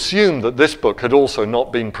decided to assume that this book had also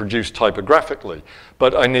not been produced typographically,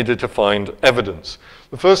 but I needed to find evidence.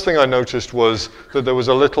 The first thing I noticed was that there was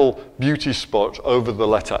a little beauty spot over the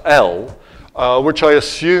letter L, which I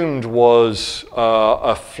assumed was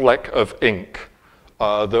a fleck of ink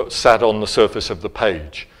that sat on the surface of the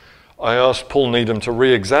page. I asked Paul Needham to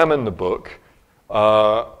re-examine the book,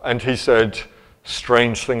 and he said,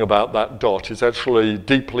 strange thing about that dot, it's actually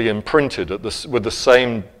deeply imprinted with the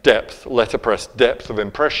same depth, letterpress depth of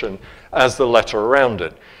impression as the letter around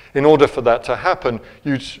it. In order for that to happen,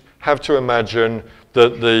 you'd have to imagine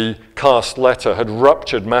that the cast letter had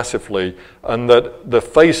ruptured massively and that the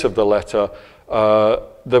face of the letter,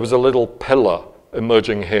 there was a little pillar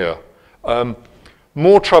emerging here.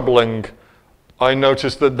 More troubling, I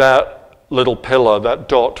noticed that that little pillar, that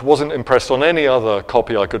dot, wasn't impressed on any other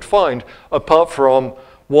copy I could find, apart from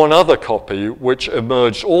one other copy, which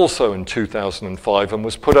emerged also in 2005 and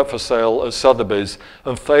was put up for sale at Sotheby's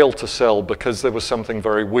and failed to sell because there was something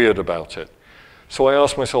very weird about it. So I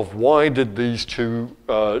asked myself, why did these two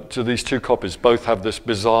copies both have this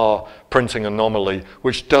bizarre printing anomaly,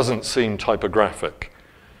 which doesn't seem typographic?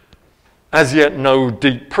 As yet, no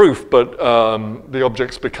deep proof, but the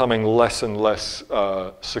object's becoming less and less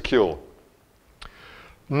secure.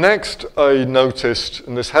 Next, I noticed,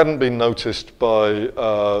 and this hadn't been noticed by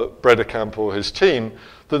Bredekamp or his team,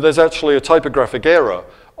 that there's actually a typographic error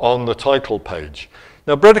on the title page.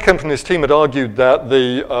 Now, Bredekamp and his team had argued that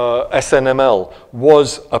the SNML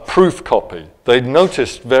was a proof copy. They'd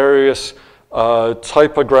noticed various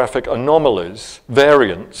typographic anomalies,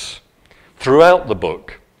 variants, throughout the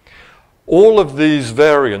book. All of these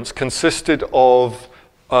variants consisted of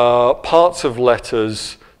parts of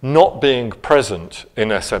letters not being present in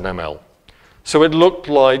SNML. So it looked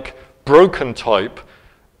like broken type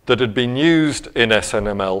that had been used in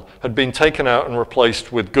SNML had been taken out and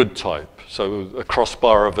replaced with good type. So a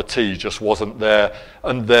crossbar of a T just wasn't there,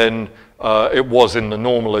 and then it was in the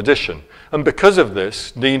normal edition. And because of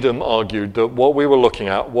this, Needham argued that what we were looking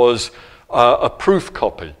at was a proof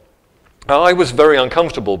copy. Now, I was very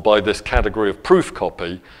uncomfortable by this category of proof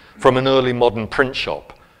copy from an early modern print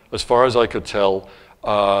shop. As far as I could tell,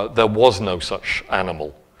 there was no such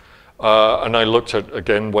animal. And I looked at,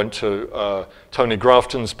 again, went to Tony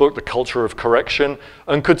Grafton's book, The Culture of Correction,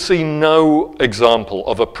 and could see no example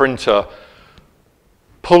of a printer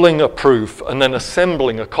pulling a proof and then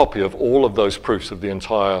assembling a copy of all of those proofs of the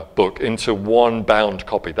entire book into one bound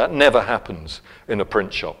copy. That never happens in a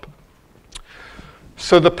print shop.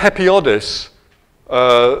 So the Pepiodis,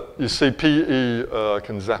 you see P-E, I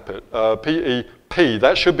can zap it, P-E-P,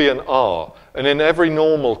 that should be an R. And in every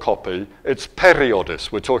normal copy, it's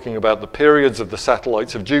Periodis. We're talking about the periods of the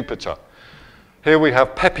satellites of Jupiter. Here we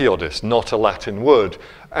have Pepiodis, not a Latin word.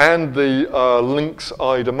 And the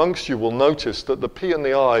lynx-eyed amongst you will notice that the P and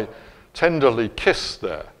the I tenderly kiss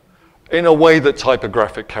there, in a way that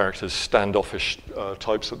typographic characters, standoffish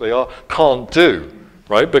types that they are, can't do.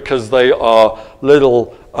 right? Because they are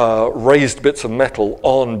little raised bits of metal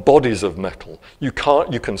on bodies of metal. You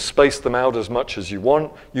can space them out as much as you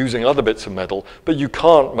want using other bits of metal, but you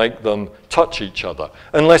can't make them touch each other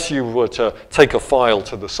unless you were to take a file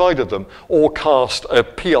to the side of them or cast a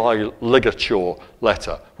PI ligature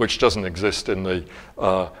letter, which doesn't exist in the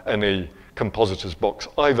any compositor's box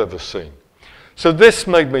I've ever seen. So this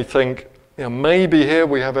made me think, you know, maybe here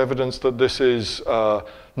we have evidence that this is a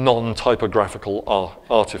non-typographical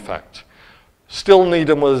artifact. Still,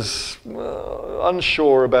 Needham was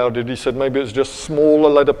unsure about it. He said maybe it's just smaller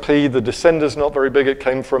letter P. The descender's not very big. It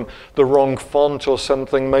came from the wrong font or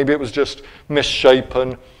something. Maybe it was just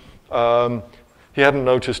misshapen. He hadn't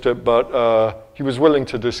noticed it, but he was willing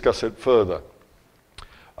to discuss it further.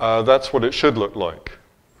 That's what it should look like.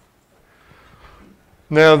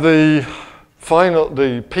 Now, the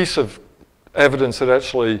piece of evidence that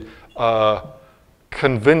actually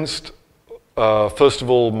convinced first of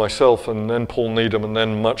all, myself, and then Paul Needham, and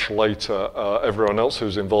then much later, everyone else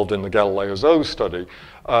who's involved in the Galileo's O study,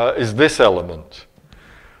 is this element.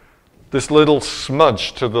 This little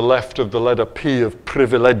smudge to the left of the letter P of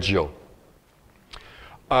privilegio.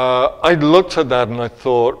 I looked at that and I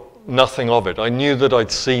thought nothing of it. I knew that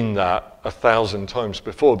I'd seen that 1,000 times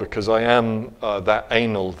before because I am that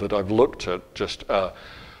anal that I've looked at just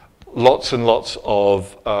lots and lots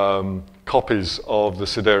of copies of the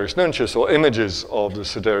Sidereus Nuncius or images of the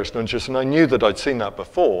Sidereus Nuncius, and I knew that I'd seen that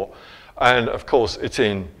before. And of course, it's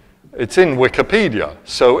in Wikipedia,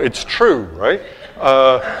 so it's true, right?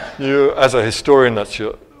 You, as a historian,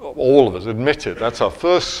 all of us admit it. That's our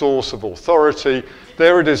first source of authority.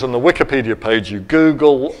 There it is on the Wikipedia page. You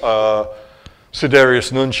Google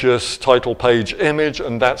Sidereus Nuncius title page image,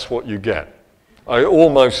 and that's what you get. I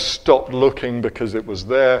almost stopped looking because it was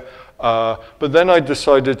there, but then I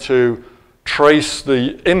decided to trace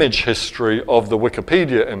the image history of the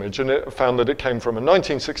Wikipedia image, and it found that it came from a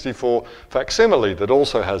 1964 facsimile that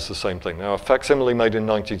also has the same thing. Now, a facsimile made in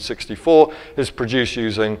 1964 is produced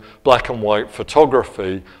using black and white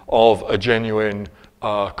photography of a genuine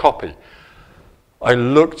copy. I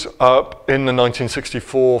looked up in the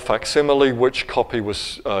 1964 facsimile which copy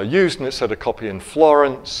was used, and it said a copy in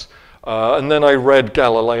Florence. And then I read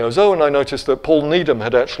Galileo's O, and I noticed that Paul Needham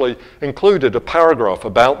had actually included a paragraph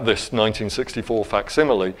about this 1964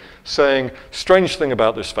 facsimile, saying, strange thing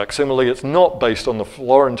about this facsimile, it's not based on the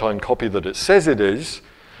Florentine copy that it says it is.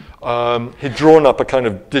 He'd drawn up a kind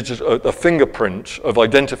of a fingerprint of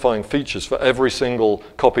identifying features for every single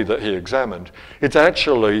copy that he examined. It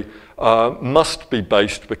actually must be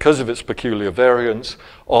based, because of its peculiar variance,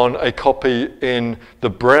 on a copy in the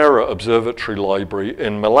Brera Observatory Library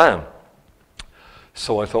in Milan.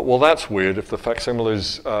 So I thought, well, that's weird. If the facsimile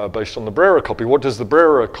is based on the Brera copy, what does the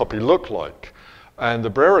Brera copy look like? And the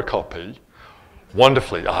Brera copy,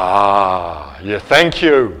 wonderfully, yeah, thank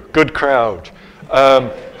you, good crowd,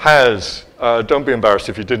 has, don't be embarrassed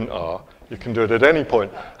if you didn't you can do it at any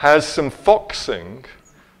point, has some foxing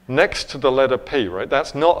next to the letter P, right?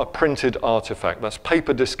 That's not a printed artifact, that's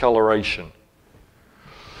paper discoloration.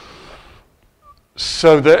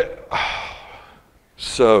 So,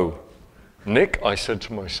 Nick, I said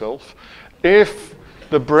to myself, if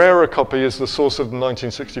the Brera copy is the source of the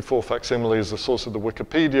 1964 facsimile, is the source of the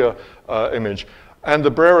Wikipedia image, and the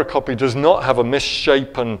Brera copy does not have a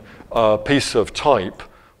misshapen piece of type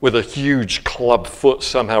with a huge club foot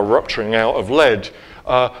somehow rupturing out of lead,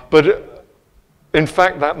 but in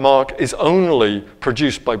fact that mark is only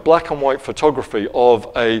produced by black and white photography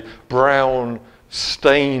of a brown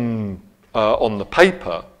stain on the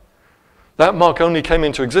paper. That mark only came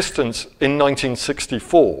into existence in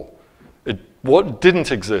 1964. What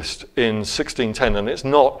didn't exist in 1610, and it's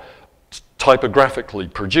not typographically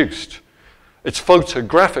produced. It's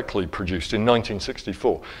photographically produced in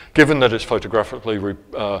 1964. Given that it's photographically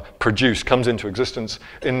produced, comes into existence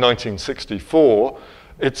in 1964,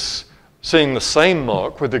 it's seeing the same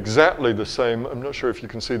mark with exactly the same, I'm not sure if you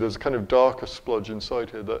can see, there's a kind of darker splodge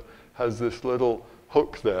inside here that has this little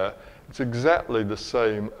hook there. It's exactly the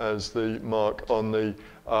same as the mark on the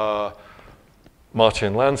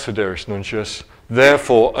Martian Land Sidereus Nuncius.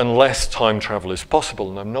 Therefore, unless time travel is possible,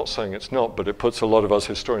 and I'm not saying it's not, but it puts a lot of us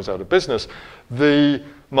historians out of business, the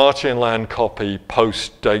Martian Land copy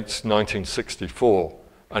post-dates 1964,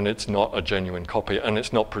 and it's not a genuine copy, and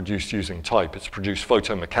it's not produced using type, it's produced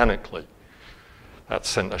photomechanically. That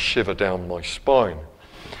sent a shiver down my spine.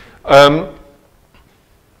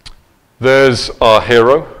 There's our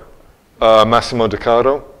hero, Massimo De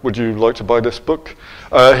Caro. Would you like to buy this book?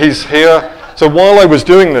 He's here. So while I was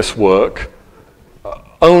doing this work,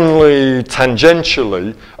 only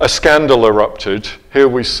tangentially, a scandal erupted Here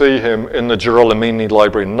we see him in the Girolomini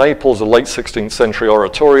Library in Naples, a late 16th century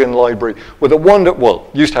Oratorian library with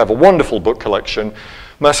used to have a wonderful book collection.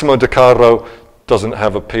 Massimo De Caro doesn't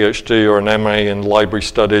have a PhD or an MA in library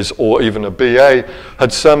studies or even a BA,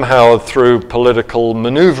 had somehow, through political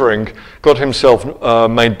maneuvering, got himself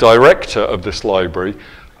made director of this library.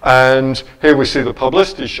 And here we see the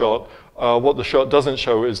publicity shot. What the shot doesn't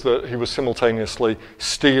show is that he was simultaneously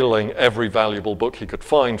stealing every valuable book he could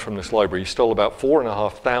find from this library. He stole about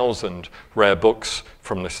 4,500 rare books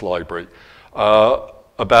from this library.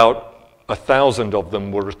 About 1,000 of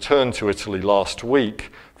them were returned to Italy last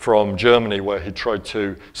week from Germany, where he tried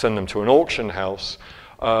to send them to an auction house.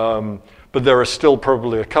 But there are still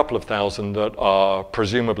probably a couple of thousand that are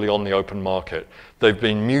presumably on the open market. They've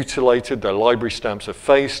been mutilated, their library stamps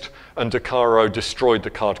effaced, and De Caro destroyed the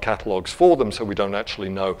card catalogues for them, so we don't actually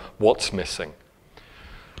know what's missing.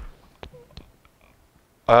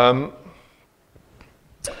 De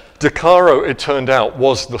Caro, it turned out,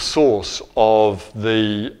 was the source of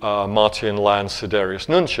the Martian Land Siderius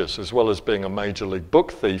Nuncius, as well as being a major league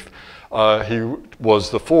book thief. He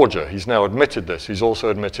was the forger. He's now admitted this. He's also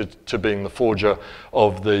admitted to being the forger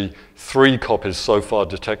of the 3 copies so far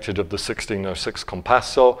detected of the 1606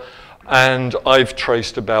 Compasso, and I've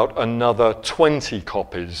traced about another 20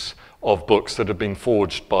 copies of books that have been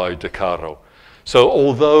forged by De Caro. So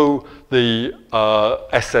although the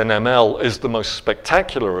SNML is the most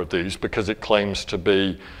spectacular of these because it claims to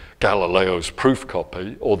be Galileo's proof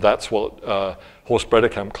copy, or that's what Horst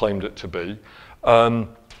Bredekamp claimed it to be,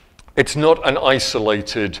 it's not an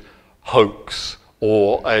isolated hoax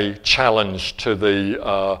or a challenge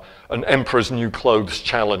to an emperor's new clothes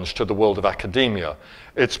challenge to the world of academia.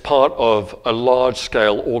 It's part of a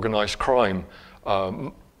large-scale organized crime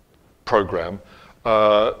program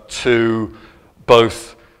to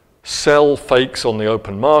both sell fakes on the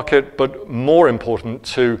open market, but more important,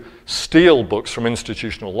 to steal books from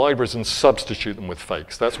institutional libraries and substitute them with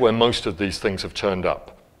fakes. That's where most of these things have turned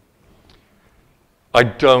up.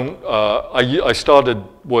 I started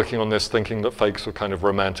working on this thinking that fakes were kind of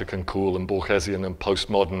romantic and cool and Borgesian and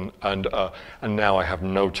postmodern, and now I have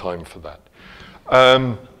no time for that.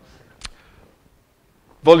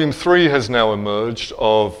 Volume 3 has now emerged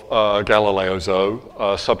of Galileo's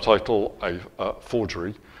O, subtitle a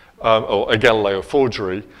forgery, or a Galileo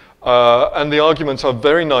forgery. And the arguments are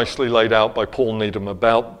very nicely laid out by Paul Needham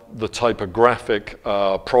about the typographic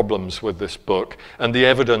problems with this book and the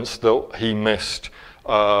evidence that he missed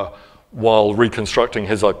while reconstructing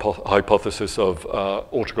his hypothesis of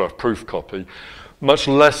autograph proof copy. Much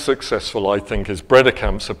less successful, I think, is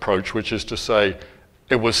Bredekamp's approach, which is to say,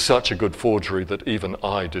 it was such a good forgery that even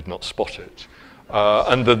I did not spot it.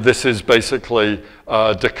 And that this is basically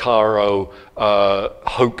De Caro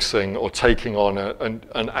hoaxing or taking on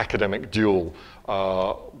an academic duel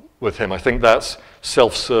with him. I think that's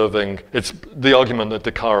self-serving. It's the argument that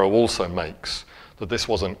De Caro also makes, that this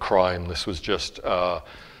wasn't crime, this was just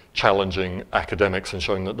challenging academics and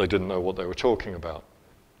showing that they didn't know what they were talking about.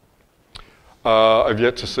 I've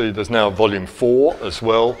yet to see, there's now volume 4 as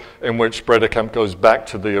well, in which Bredekamp goes back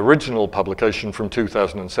to the original publication from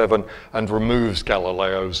 2007 and removes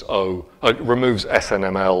Galileo's removes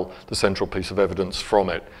SNML, the central piece of evidence,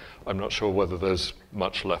 from it. I'm not sure whether there's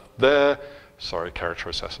much left there. Sorry, character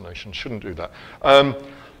assassination, shouldn't do that.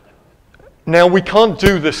 Now, we can't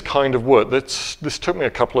do this kind of work. This took me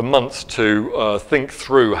a couple of months to think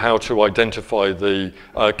through how to identify the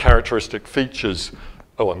characteristic features.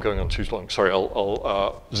 Oh, I'm going on too long. Sorry,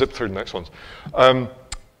 I'll zip through the next ones.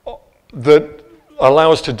 That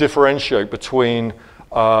allow us to differentiate between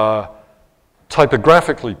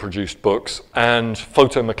typographically produced books and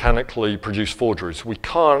photomechanically produced forgeries. We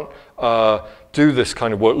can't do this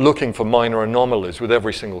kind of work looking for minor anomalies with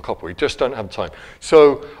every single copy. We just don't have time.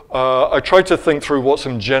 So I tried to think through what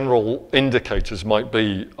some general indicators might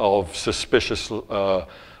be of suspicious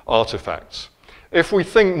artifacts. If we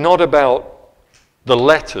think not about the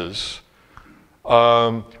letters,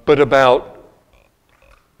 but about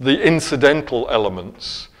the incidental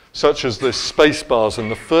elements, such as the space bars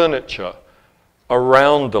and the furniture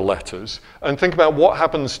around the letters, and think about what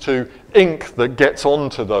happens to ink that gets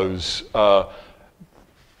onto those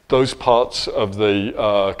parts of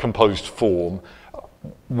the composed form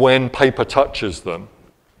when paper touches them.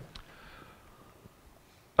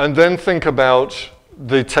 And then think about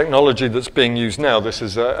the technology that's being used now. This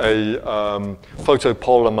is a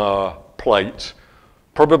photopolymer plate.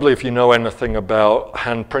 Probably if you know anything about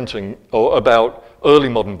hand printing or about early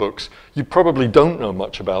modern books, you probably don't know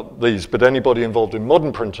much about these, but anybody involved in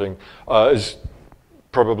modern printing is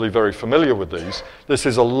probably very familiar with these. This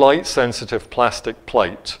is a light-sensitive plastic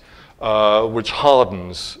plate which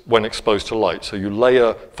hardens when exposed to light. So you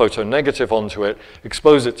layer photonegative onto it,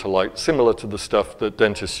 expose it to light, similar to the stuff that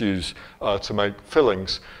dentists use to make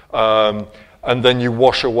fillings. And then you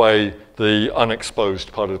wash away the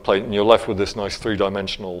unexposed part of the plate, and you're left with this nice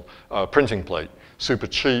three-dimensional printing plate. Super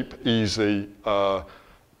cheap, easy,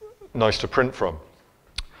 nice to print from.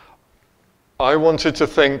 I wanted to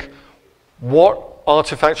think what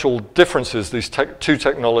artifactual differences these two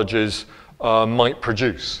technologies might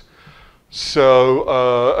produce. So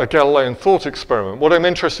a Galilean thought experiment. What I'm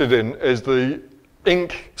interested in is the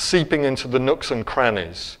ink seeping into the nooks and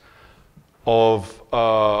crannies of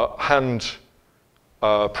hand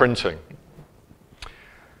printing.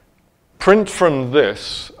 Print from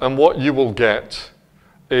this, and what you will get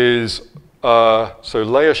is, so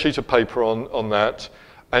lay a sheet of paper on that,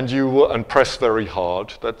 and press very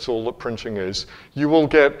hard. That's all that printing is. You will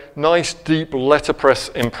get nice, deep letterpress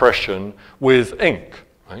impression with ink.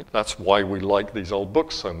 Right? That's why we like these old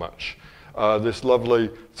books so much. This lovely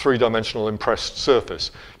three-dimensional impressed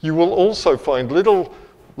surface. You will also find little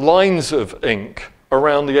lines of ink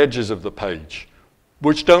around the edges of the page,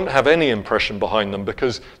 which don't have any impression behind them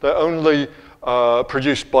because they're only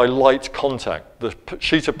produced by light contact. The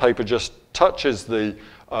sheet of paper just touches the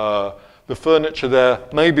furniture there,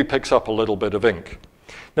 maybe picks up a little bit of ink.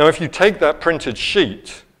 Now, if you take that printed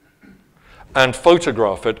sheet and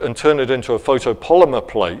photograph it and turn it into a photopolymer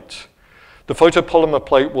plate, the photopolymer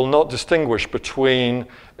plate will not distinguish between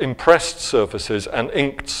impressed surfaces and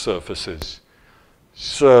inked surfaces.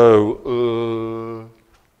 So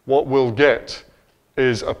what we'll get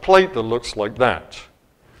is a plate that looks like that,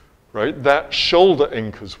 right? That shoulder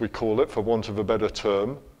ink, as we call it, for want of a better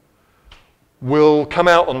term, will come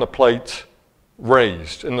out on the plate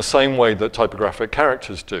raised in the same way that typographic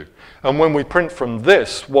characters do. And when we print from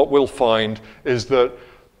this, what we'll find is that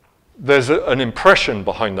there's an impression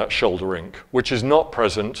behind that shoulder ink, which is not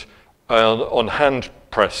present on hand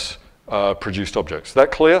press produced objects. Is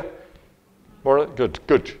that clear? All right, good,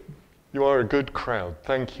 good. You are a good crowd,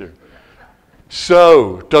 thank you.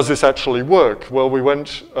 So, does this actually work? Well, we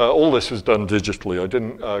went, all this was done digitally. I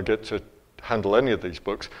didn't get to handle any of these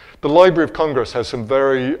books. The Library of Congress has some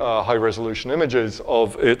very high-resolution images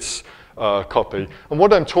of its copy. And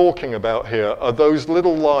what I'm talking about here are those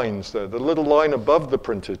little lines there, the little line above the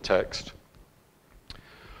printed text.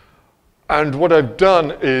 And what I've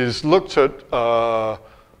done is looked at,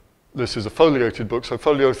 this is a foliated book, so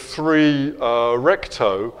folio 3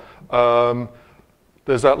 recto,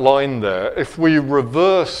 there's that line there. If we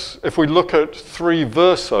look at 3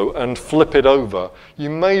 verso and flip it over, you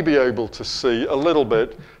may be able to see a little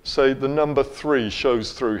bit, say the number 3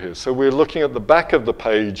 shows through here. So we're looking at the back of the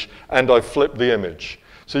page and I flipped the image.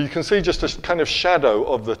 So you can see just a kind of shadow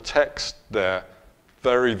of the text there,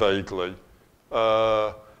 very vaguely,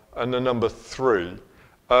 and the number 3.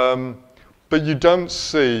 But you don't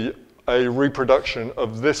see a reproduction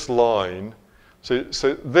of this line. So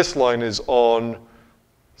this line is on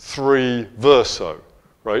 3 verso,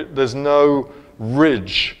 right? There's no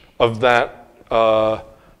ridge of that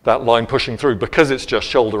line pushing through because it's just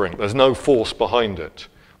shoulder ink. There's no force behind it.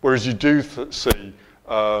 Whereas you do see,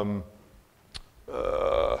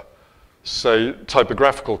 say,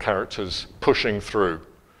 typographical characters pushing through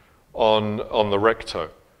on the recto.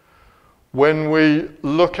 When we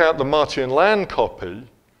look at the Marty and Land copy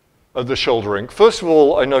of the shoulder ink, first of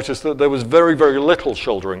all, I noticed that there was very, very little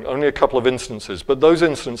shoulder ink, only a couple of instances, but those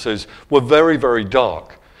instances were very, very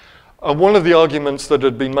dark. And one of the arguments that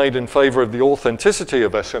had been made in favor of the authenticity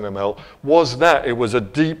of SNML was that it was a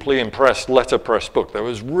deeply impressed letterpress book. That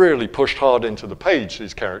was really pushed hard into the page,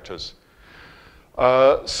 these characters.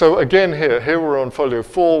 So again here we're on folio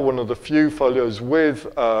 4, one of the few folios with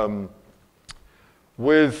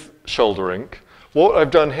shoulder ink. What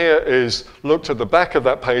I've done here is looked at the back of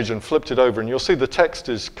that page and flipped it over, and you'll see the text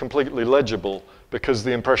is completely legible because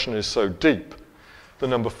the impression is so deep. The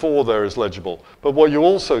number 4 there is legible. But what you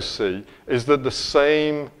also see is that the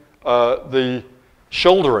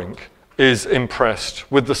shoulder ink is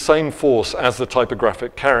impressed with the same force as the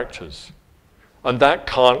typographic characters. And that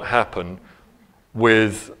can't happen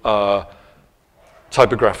with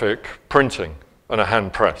typographic printing and a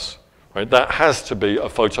hand press. Right? That has to be a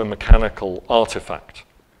photomechanical artifact.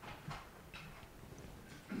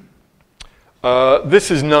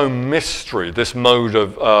 This is no mystery, this mode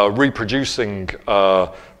of reproducing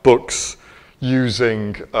books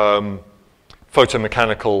using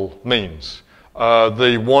photomechanical means.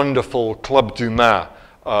 The wonderful Club Dumas,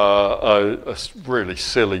 a really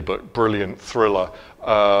silly but brilliant thriller,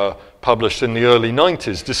 published in the early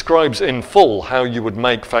 90s, describes in full how you would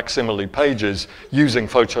make facsimile pages using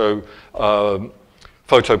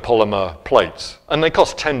photopolymer plates, and they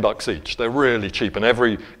cost $10 each. They're really cheap, and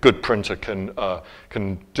every good printer can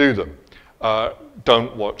do them.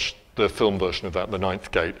 Don't watch the film version of that, The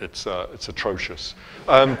Ninth Gate. It's atrocious.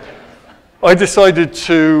 I decided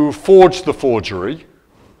to forge the forgery.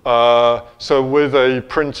 So with a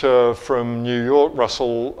printer from New York,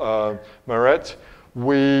 Russell Maret,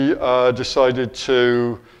 we decided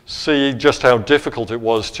to see just how difficult it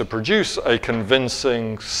was to produce a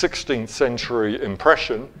convincing 16th century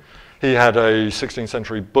impression. He had a 16th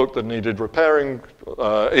century book that needed repairing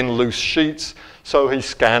in loose sheets, so he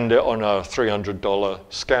scanned it on a $300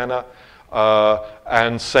 scanner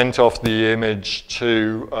and sent off the image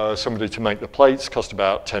to somebody to make the plates. Cost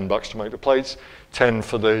about $10 to make the plates, 10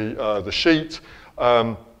 for the sheet,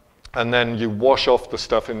 and then you wash off the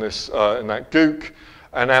stuff in this in that gook,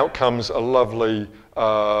 and out comes a lovely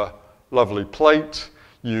plate.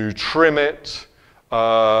 You trim it,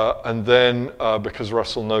 and then because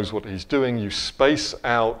Russell knows what he's doing, you space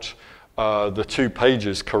out the 2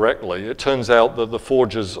 pages correctly. It turns out that the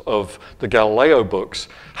forgers of the Galileo books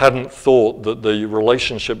hadn't thought that the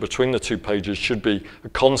relationship between the 2 pages should be a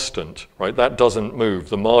constant, right? That doesn't move.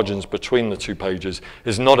 The margins between the 2 pages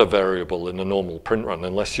is not a variable in a normal print run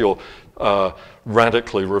unless you're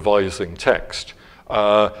radically revising text.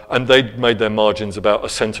 And they'd made their margins about 1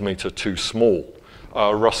 centimeter too small.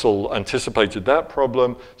 Russell anticipated that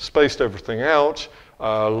problem, spaced everything out,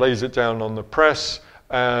 lays it down on the press,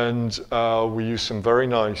 and we used some very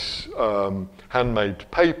nice handmade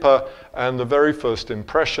paper, and the very first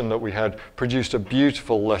impression that we had produced a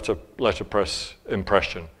beautiful letterpress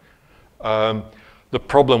impression. The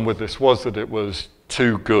problem with this was that it was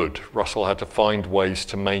too good. Russell had to find ways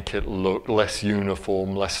to make it look less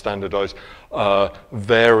uniform, less standardized,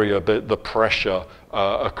 vary a bit the pressure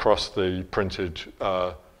across the printed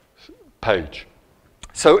page.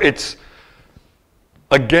 So it's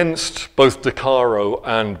against both De Caro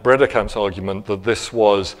and Bredekamp's argument that this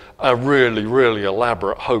was a really, really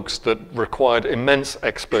elaborate hoax that required immense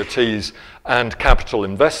expertise and capital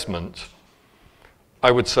investment.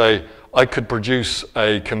 I would say I could produce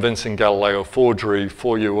a convincing Galileo forgery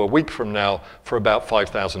for you a week from now for about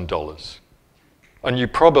 $5,000. And you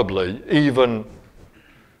probably, even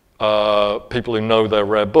people who know their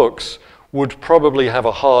rare books, would probably have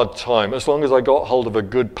a hard time, as long as I got hold of a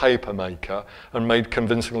good paper maker and made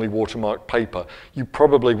convincingly watermarked paper, you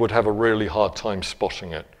probably would have a really hard time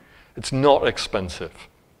spotting it. It's not expensive.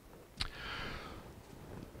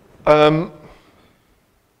 2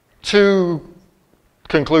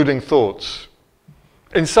 concluding thoughts.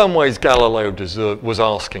 In some ways, Galileo was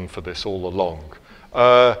asking for this all along.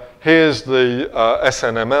 Here's the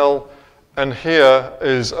SNML, and here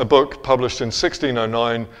is a book published in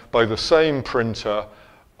 1609 by the same printer.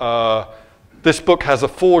 This book has a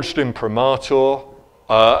forged imprimatur,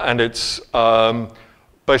 and it's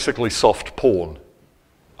basically soft porn.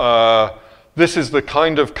 This is the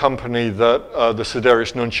kind of company that the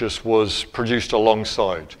Siderius Nuncius was produced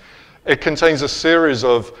alongside. It contains a series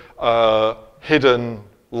of hidden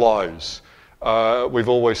lies. We've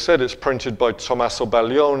always said it's printed by Tommaso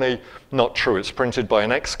Baglioni. Not true, it's printed by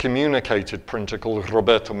an excommunicated printer called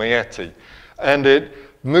Roberto Meetti. And it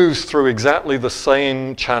moves through exactly the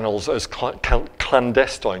same channels as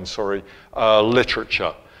clandestine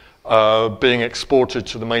literature, being exported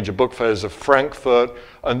to the major book fairs of Frankfurt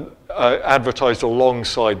and advertised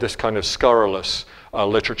alongside this kind of scurrilous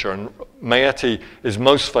literature. And Meetti is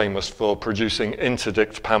most famous for producing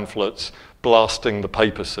interdict pamphlets blasting the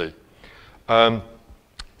papacy.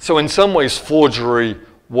 So in some ways, forgery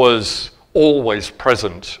was always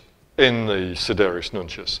present in the Siderius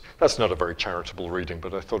Nuncius. That's not a very charitable reading,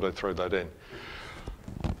 but I thought I'd throw that in.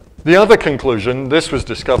 The other conclusion, this was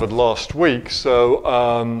discovered last week,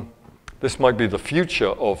 so this might be the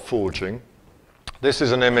future of forging. This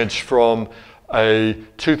is an image from a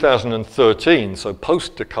 2013, so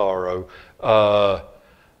post-De Caro,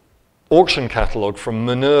 auction catalogue from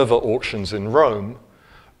Minerva Auctions in Rome.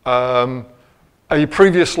 A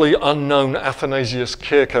previously unknown Athanasius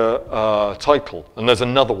Kircher title, and there's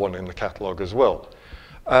another one in the catalogue as well.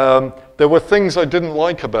 There were things I didn't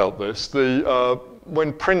like about this.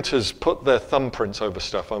 When printers put their thumbprints over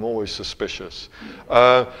stuff, I'm always suspicious.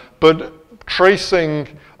 But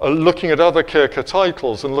tracing, looking at other Kircher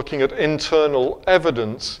titles and looking at internal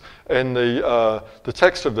evidence in the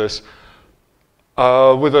text of this,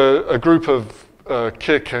 with a group of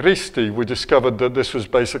Kircheristi, we discovered that this was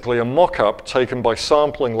basically a mock-up taken by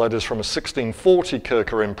sampling letters from a 1640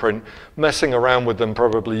 Kircher imprint, messing around with them,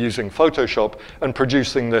 probably using Photoshop, and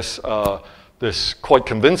producing this, this quite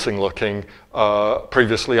convincing-looking,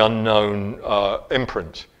 previously unknown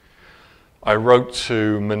imprint. I wrote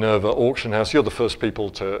to Minerva Auction House. You're the first people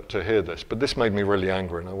to hear this, but this made me really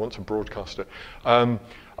angry, and I want to broadcast it.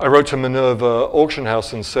 I wrote to Minerva Auction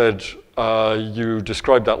House and said, you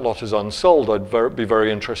described that lot as unsold. I'd be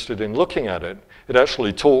very interested in looking at it. It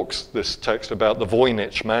actually talks, this text, about the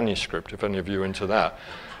Voynich manuscript, if any of you are into that,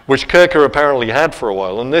 which Kircher apparently had for a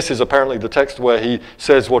while. And this is apparently the text where he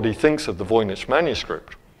says what he thinks of the Voynich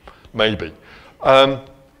manuscript, maybe.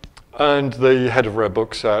 And the head of rare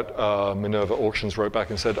books at Minerva Auctions wrote back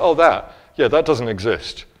and said, oh, yeah, that doesn't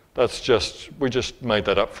exist. We just made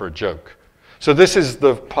that up for a joke. So this is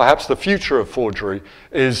perhaps the future of forgery,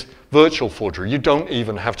 is virtual forgery. You don't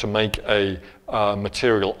even have to make a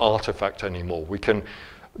material artifact anymore.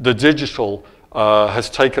 The digital has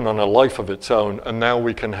taken on a life of its own, and now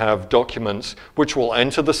we can have documents which will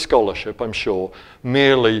enter the scholarship, I'm sure,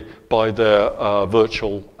 merely by their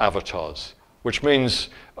virtual avatars, which means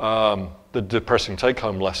the depressing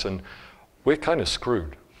take-home lesson, we're kind of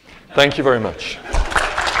screwed. Thank you very much.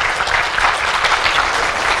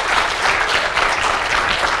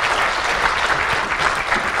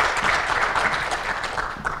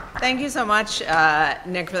 Thank you so much,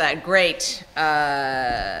 Nick, for that great,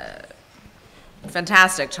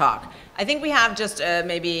 fantastic talk. I think we have just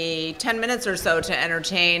maybe 10 minutes or so to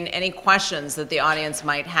entertain any questions that the audience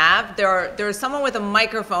might have. There's someone with a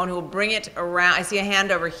microphone who will bring it around. I see a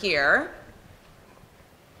hand over here.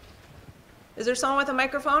 Is there someone with a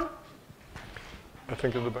microphone? I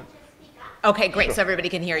think in the back. Okay, great. Sure. So everybody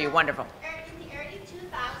can hear you. Wonderful. In the early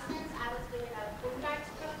 2000s, I was doing a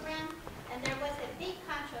boondocks program, and there was a big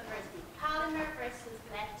controversy: polymer versus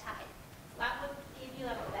lead type. What would give you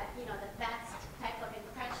the best type of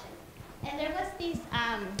impression? And there was this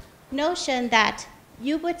notion that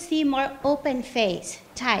you would see more open face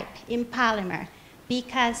type in polymer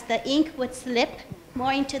because the ink would slip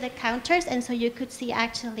more into the counters, and so you could see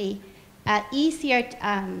actually easier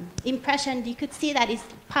impression. You could see that it's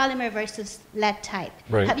polymer versus lead type.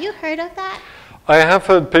 Right. Have you heard of that? I have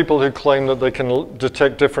heard people who claim that they can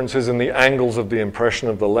detect differences in the angles of the impression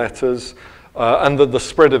of the letters, and that the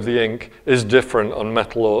spread of the ink is different on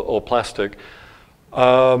metal or plastic.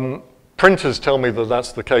 Printers tell me that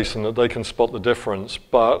that's the case and that they can spot the difference,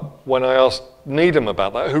 but when I asked Needham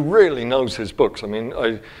about that, who really knows his books, I mean,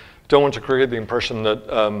 I don't want to create the impression that,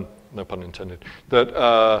 no pun intended,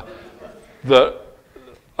 that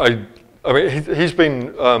he's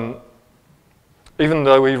been, even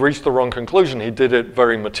though he reached the wrong conclusion, he did it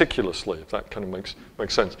very meticulously, if that kind of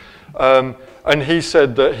makes sense. And he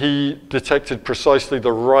said that he detected precisely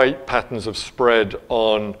the right patterns of spread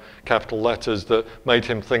on capital letters that made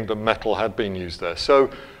him think that metal had been used there.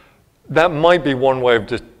 So that might be one way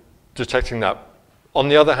of detecting that. On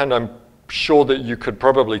the other hand, I'm sure that you could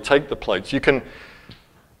probably take the plates. You can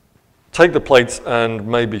take the plates and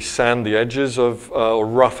maybe sand the edges of, or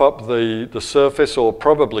rough up the surface, or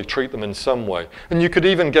probably treat them in some way. And you could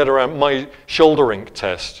even get around my shoulder ink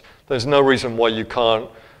test. There's no reason why you can't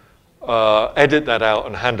edit that out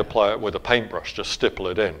and hand apply it with a paintbrush, just stipple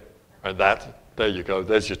it in. And there you go,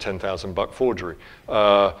 there's your $10,000 forgery.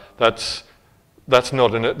 That's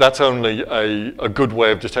only a good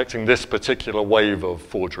way of detecting this particular wave of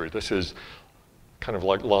forgery. This is kind of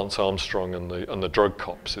like Lance Armstrong and the drug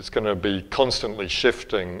cops. It's going to be constantly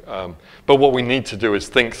shifting. But what we need to do is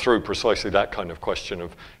think through precisely that kind of question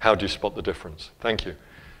of how do you spot the difference? Thank you.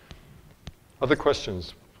 Other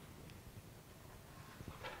questions?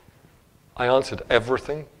 I answered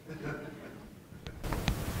everything.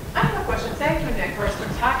 I have a question. Thank you, Nick, for a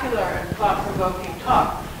spectacular and thought-provoking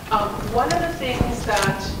talk. One of the things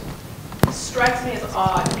that strikes me as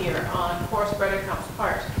odd here on Horace Bredecamp's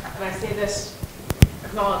part, and I say this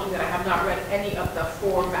acknowledging that I have not read any of the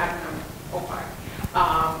 4 magnum opus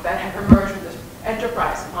that have emerged from this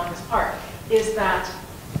enterprise on his part, is that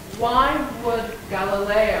why would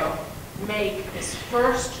Galileo make his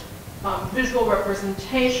first visual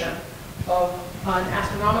representation of an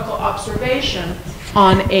astronomical observation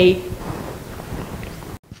on a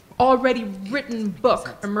already written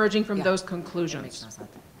book emerging from those conclusions?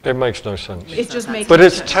 It makes no sense. It just makes But no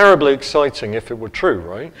it's sense. terribly exciting if it were true,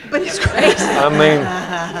 right? But it's great. I mean,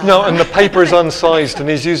 no, and the paper is unsized and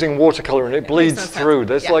he's using watercolor and it bleeds through.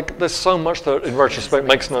 There's there's so much that in retrospect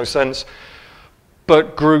makes no sense.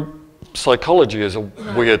 But group psychology is a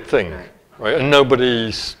weird thing, right? And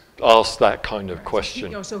nobody's asked that kind of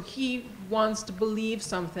question. So he wants to believe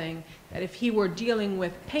something that if he were dealing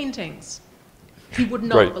with paintings, he would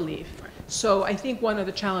not believe. So I think one of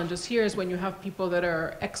the challenges here is when you have people that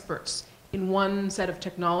are experts in one set of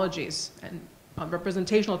technologies and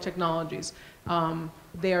representational technologies,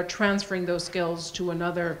 they are transferring those skills to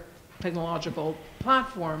another technological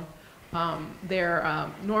platform. their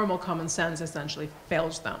normal common sense essentially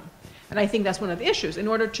fails them. And I think that's one of the issues. In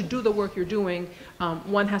order to do the work you're doing,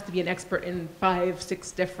 one has to be an expert in 5,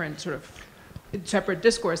 6 different sort of separate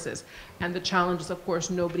discourses. And the challenge is, of course,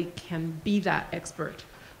 nobody can be that expert.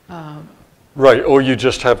 Right, or you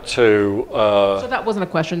just have to... So that wasn't a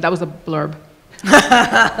question, that was a blurb.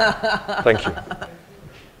 Thank you.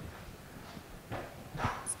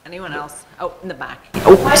 Anyone else? Oh, in the back.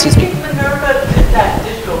 Why do you think Minerva did that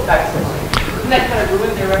digital facsimile? Wouldn't that kind of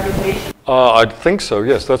ruin their reputation? I think so,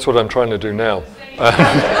 yes. That's what I'm trying to do now.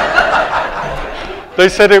 They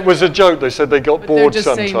said it was a joke. They said they got bored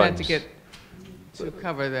sometimes. They're just saying that to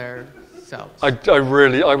cover their selves.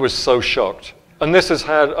 I was so shocked. And this has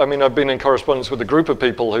had, I mean, I've been in correspondence with a group of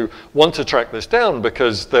people who want to track this down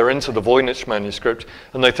because they're into the Voynich manuscript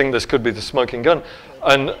and they think this could be the smoking gun.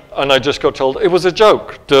 And I just got told, it was a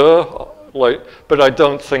joke, duh. Like, but I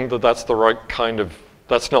don't think that that's the right kind of,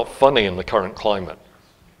 that's not funny in the current climate.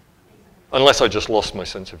 Unless I just lost my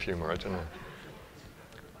sense of humor, I don't know.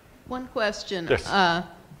 One question. Yes.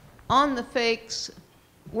 On the fakes,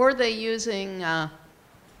 were they using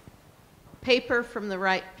paper from the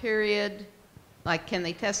right period? Like, can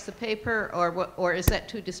they test the paper, or is that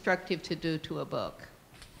too destructive to do to a book?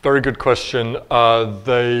 Very good question.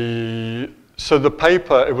 So the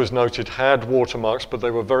paper, it was noted, had watermarks, but they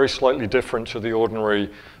were very slightly different to the ordinary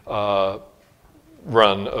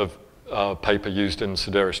run of paper used in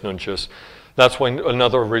Sideris Nuncius. That's why,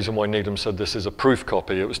 another reason why Needham said this is a proof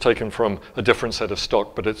copy. It was taken from a different set of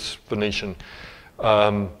stock, but it's Venetian.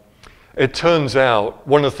 It turns out,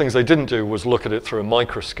 one of the things they didn't do was look at it through a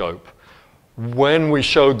microscope. When we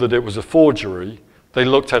showed that it was a forgery, they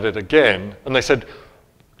looked at it again, and they said,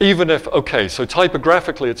 even if, okay, so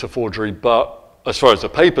typographically it's a forgery, but as far as the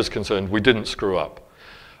paper's concerned, we didn't screw up.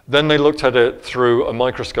 Then they looked at it through a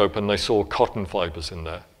microscope and they saw cotton fibers in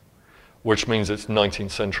there, which means it's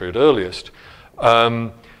 19th century at earliest.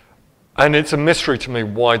 And it's a mystery to me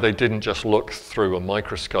why they didn't just look through a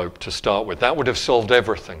microscope to start with. That would have solved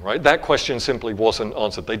everything, right? That question simply wasn't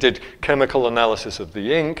answered. They did chemical analysis of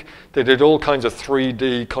the ink. They did all kinds of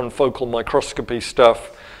 3D confocal microscopy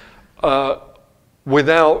stuff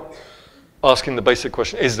without asking the basic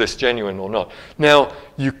question, is this genuine or not? Now,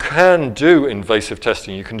 you can do invasive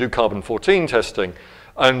testing. You can do carbon-14 testing.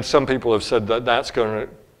 And some people have said that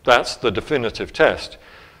that's the definitive test.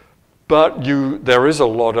 But there is a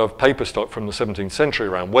lot of paper stock from the 17th century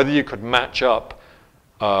around. Whether you could match up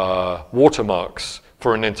watermarks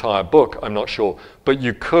for an entire book, I'm not sure. But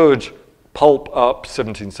you could pulp up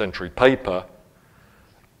 17th century paper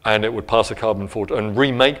and it would pass a carbon-14, and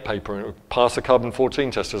remake paper and it would pass a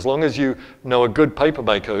carbon-14 test, as long as you know a good paper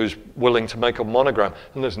maker who's willing to make a monogram.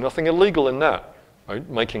 And there's nothing illegal in that, right?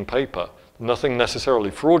 Making paper. Nothing necessarily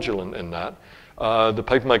fraudulent in that. The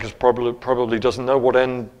papermaker probably doesn't know what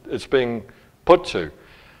end it's being put to.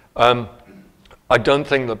 I don't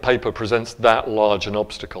think that paper presents that large an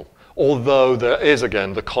obstacle, although there is,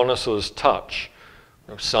 again, the connoisseur's touch.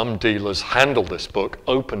 You know, some dealers handled this book,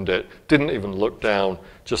 opened it, didn't even look down,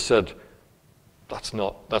 just said, that's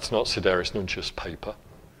not Sideris Nuncius paper.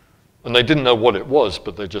 And they didn't know what it was,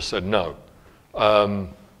 but they just said no.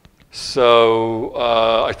 So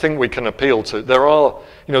I think we can appeal to, there are,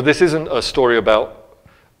 you know, this isn't a story about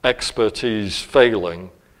expertise failing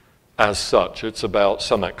as such. It's about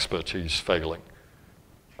some expertise failing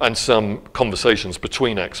and some conversations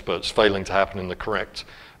between experts failing to happen in the correct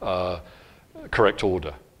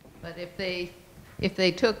order. But if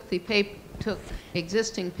they took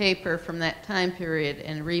existing paper from that time period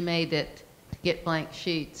and remade it to get blank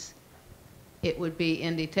sheets, it would be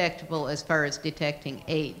indetectable as far as detecting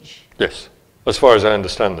age. Yes, as far as I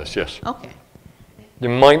understand this, yes. Okay. You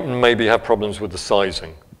might maybe have problems with the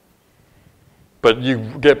sizing, but you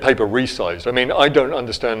get paper resized. I mean, I don't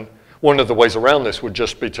understand. One of the ways around this would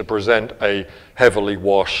just be to present a heavily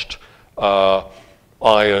washed,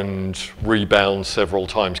 ironed, rebound several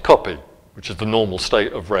times copy, which is the normal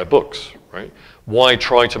state of rare books, right? Why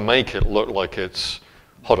try to make it look like it's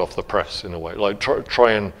hot off the press in a way? Like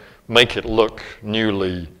try and make it look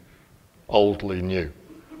newly, oldly new.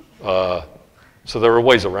 So there are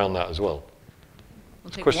ways around that as well.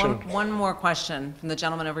 We'll take one more question from the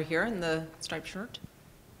gentleman over here in the striped shirt.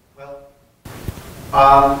 Well,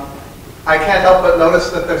 I can't help but notice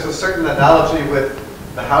that there's a certain analogy with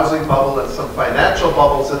the housing bubble and some financial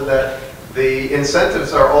bubbles in that the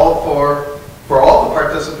incentives are all for all the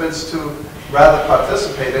participants to rather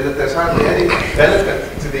participate in it. There's hardly any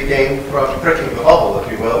benefit to be gained from pricking the bubble,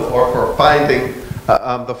 if you will, or for finding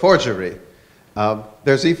the forgery.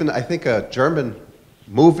 There's even, I think, a German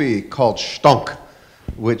movie called Stonk,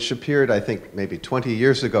 which appeared, I think, maybe 20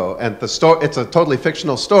 years ago. And it's a totally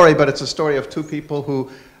fictional story, but it's a story of two people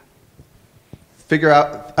who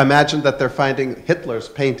imagine that they're finding Hitler's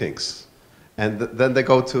paintings. And then they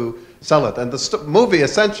go to sell it. And the movie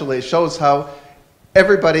essentially shows how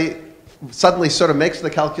everybody suddenly sort of makes the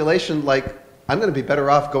calculation like, I'm going to be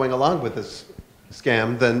better off going along with this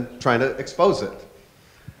scam than trying to expose it.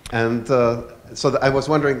 And so I was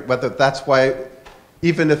wondering whether that's why,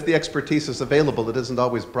 even if the expertise is available, it isn't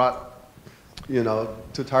always brought, you know,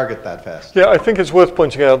 to target that fast. Yeah, I think it's worth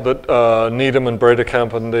pointing out that Needham and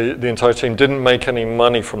Bredekamp and the entire team didn't make any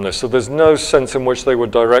money from this, so there's no sense in which they were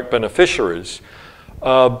direct beneficiaries.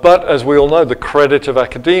 But as we all know, the credit of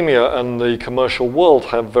academia and the commercial world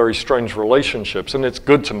have very strange relationships, and it's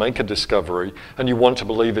good to make a discovery, and you want to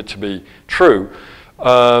believe it to be true.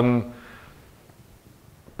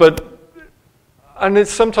 And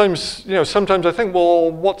it's sometimes, you know, sometimes I think,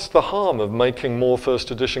 well, what's the harm of making more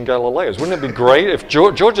first edition Galileos? Wouldn't it be great if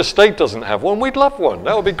Georgia State doesn't have one? We'd love one.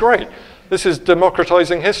 That would be great. This is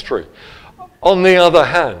democratizing history. On the other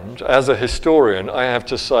hand, as a historian, I have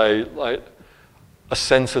to say, like, a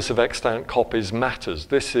census of extant copies matters.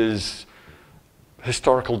 This is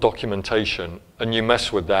historical documentation, and you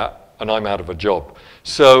mess with that, and I'm out of a job.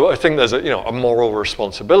 So I think there's a moral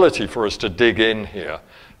responsibility for us to dig in here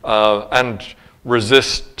and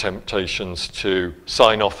resist temptations to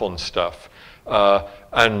sign off on stuff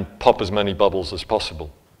and pop as many bubbles as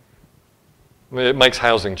possible. I mean, it makes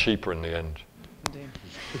housing cheaper in the end.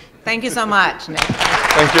 Thank you so much, Nick.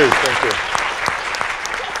 Thank you. Thank you.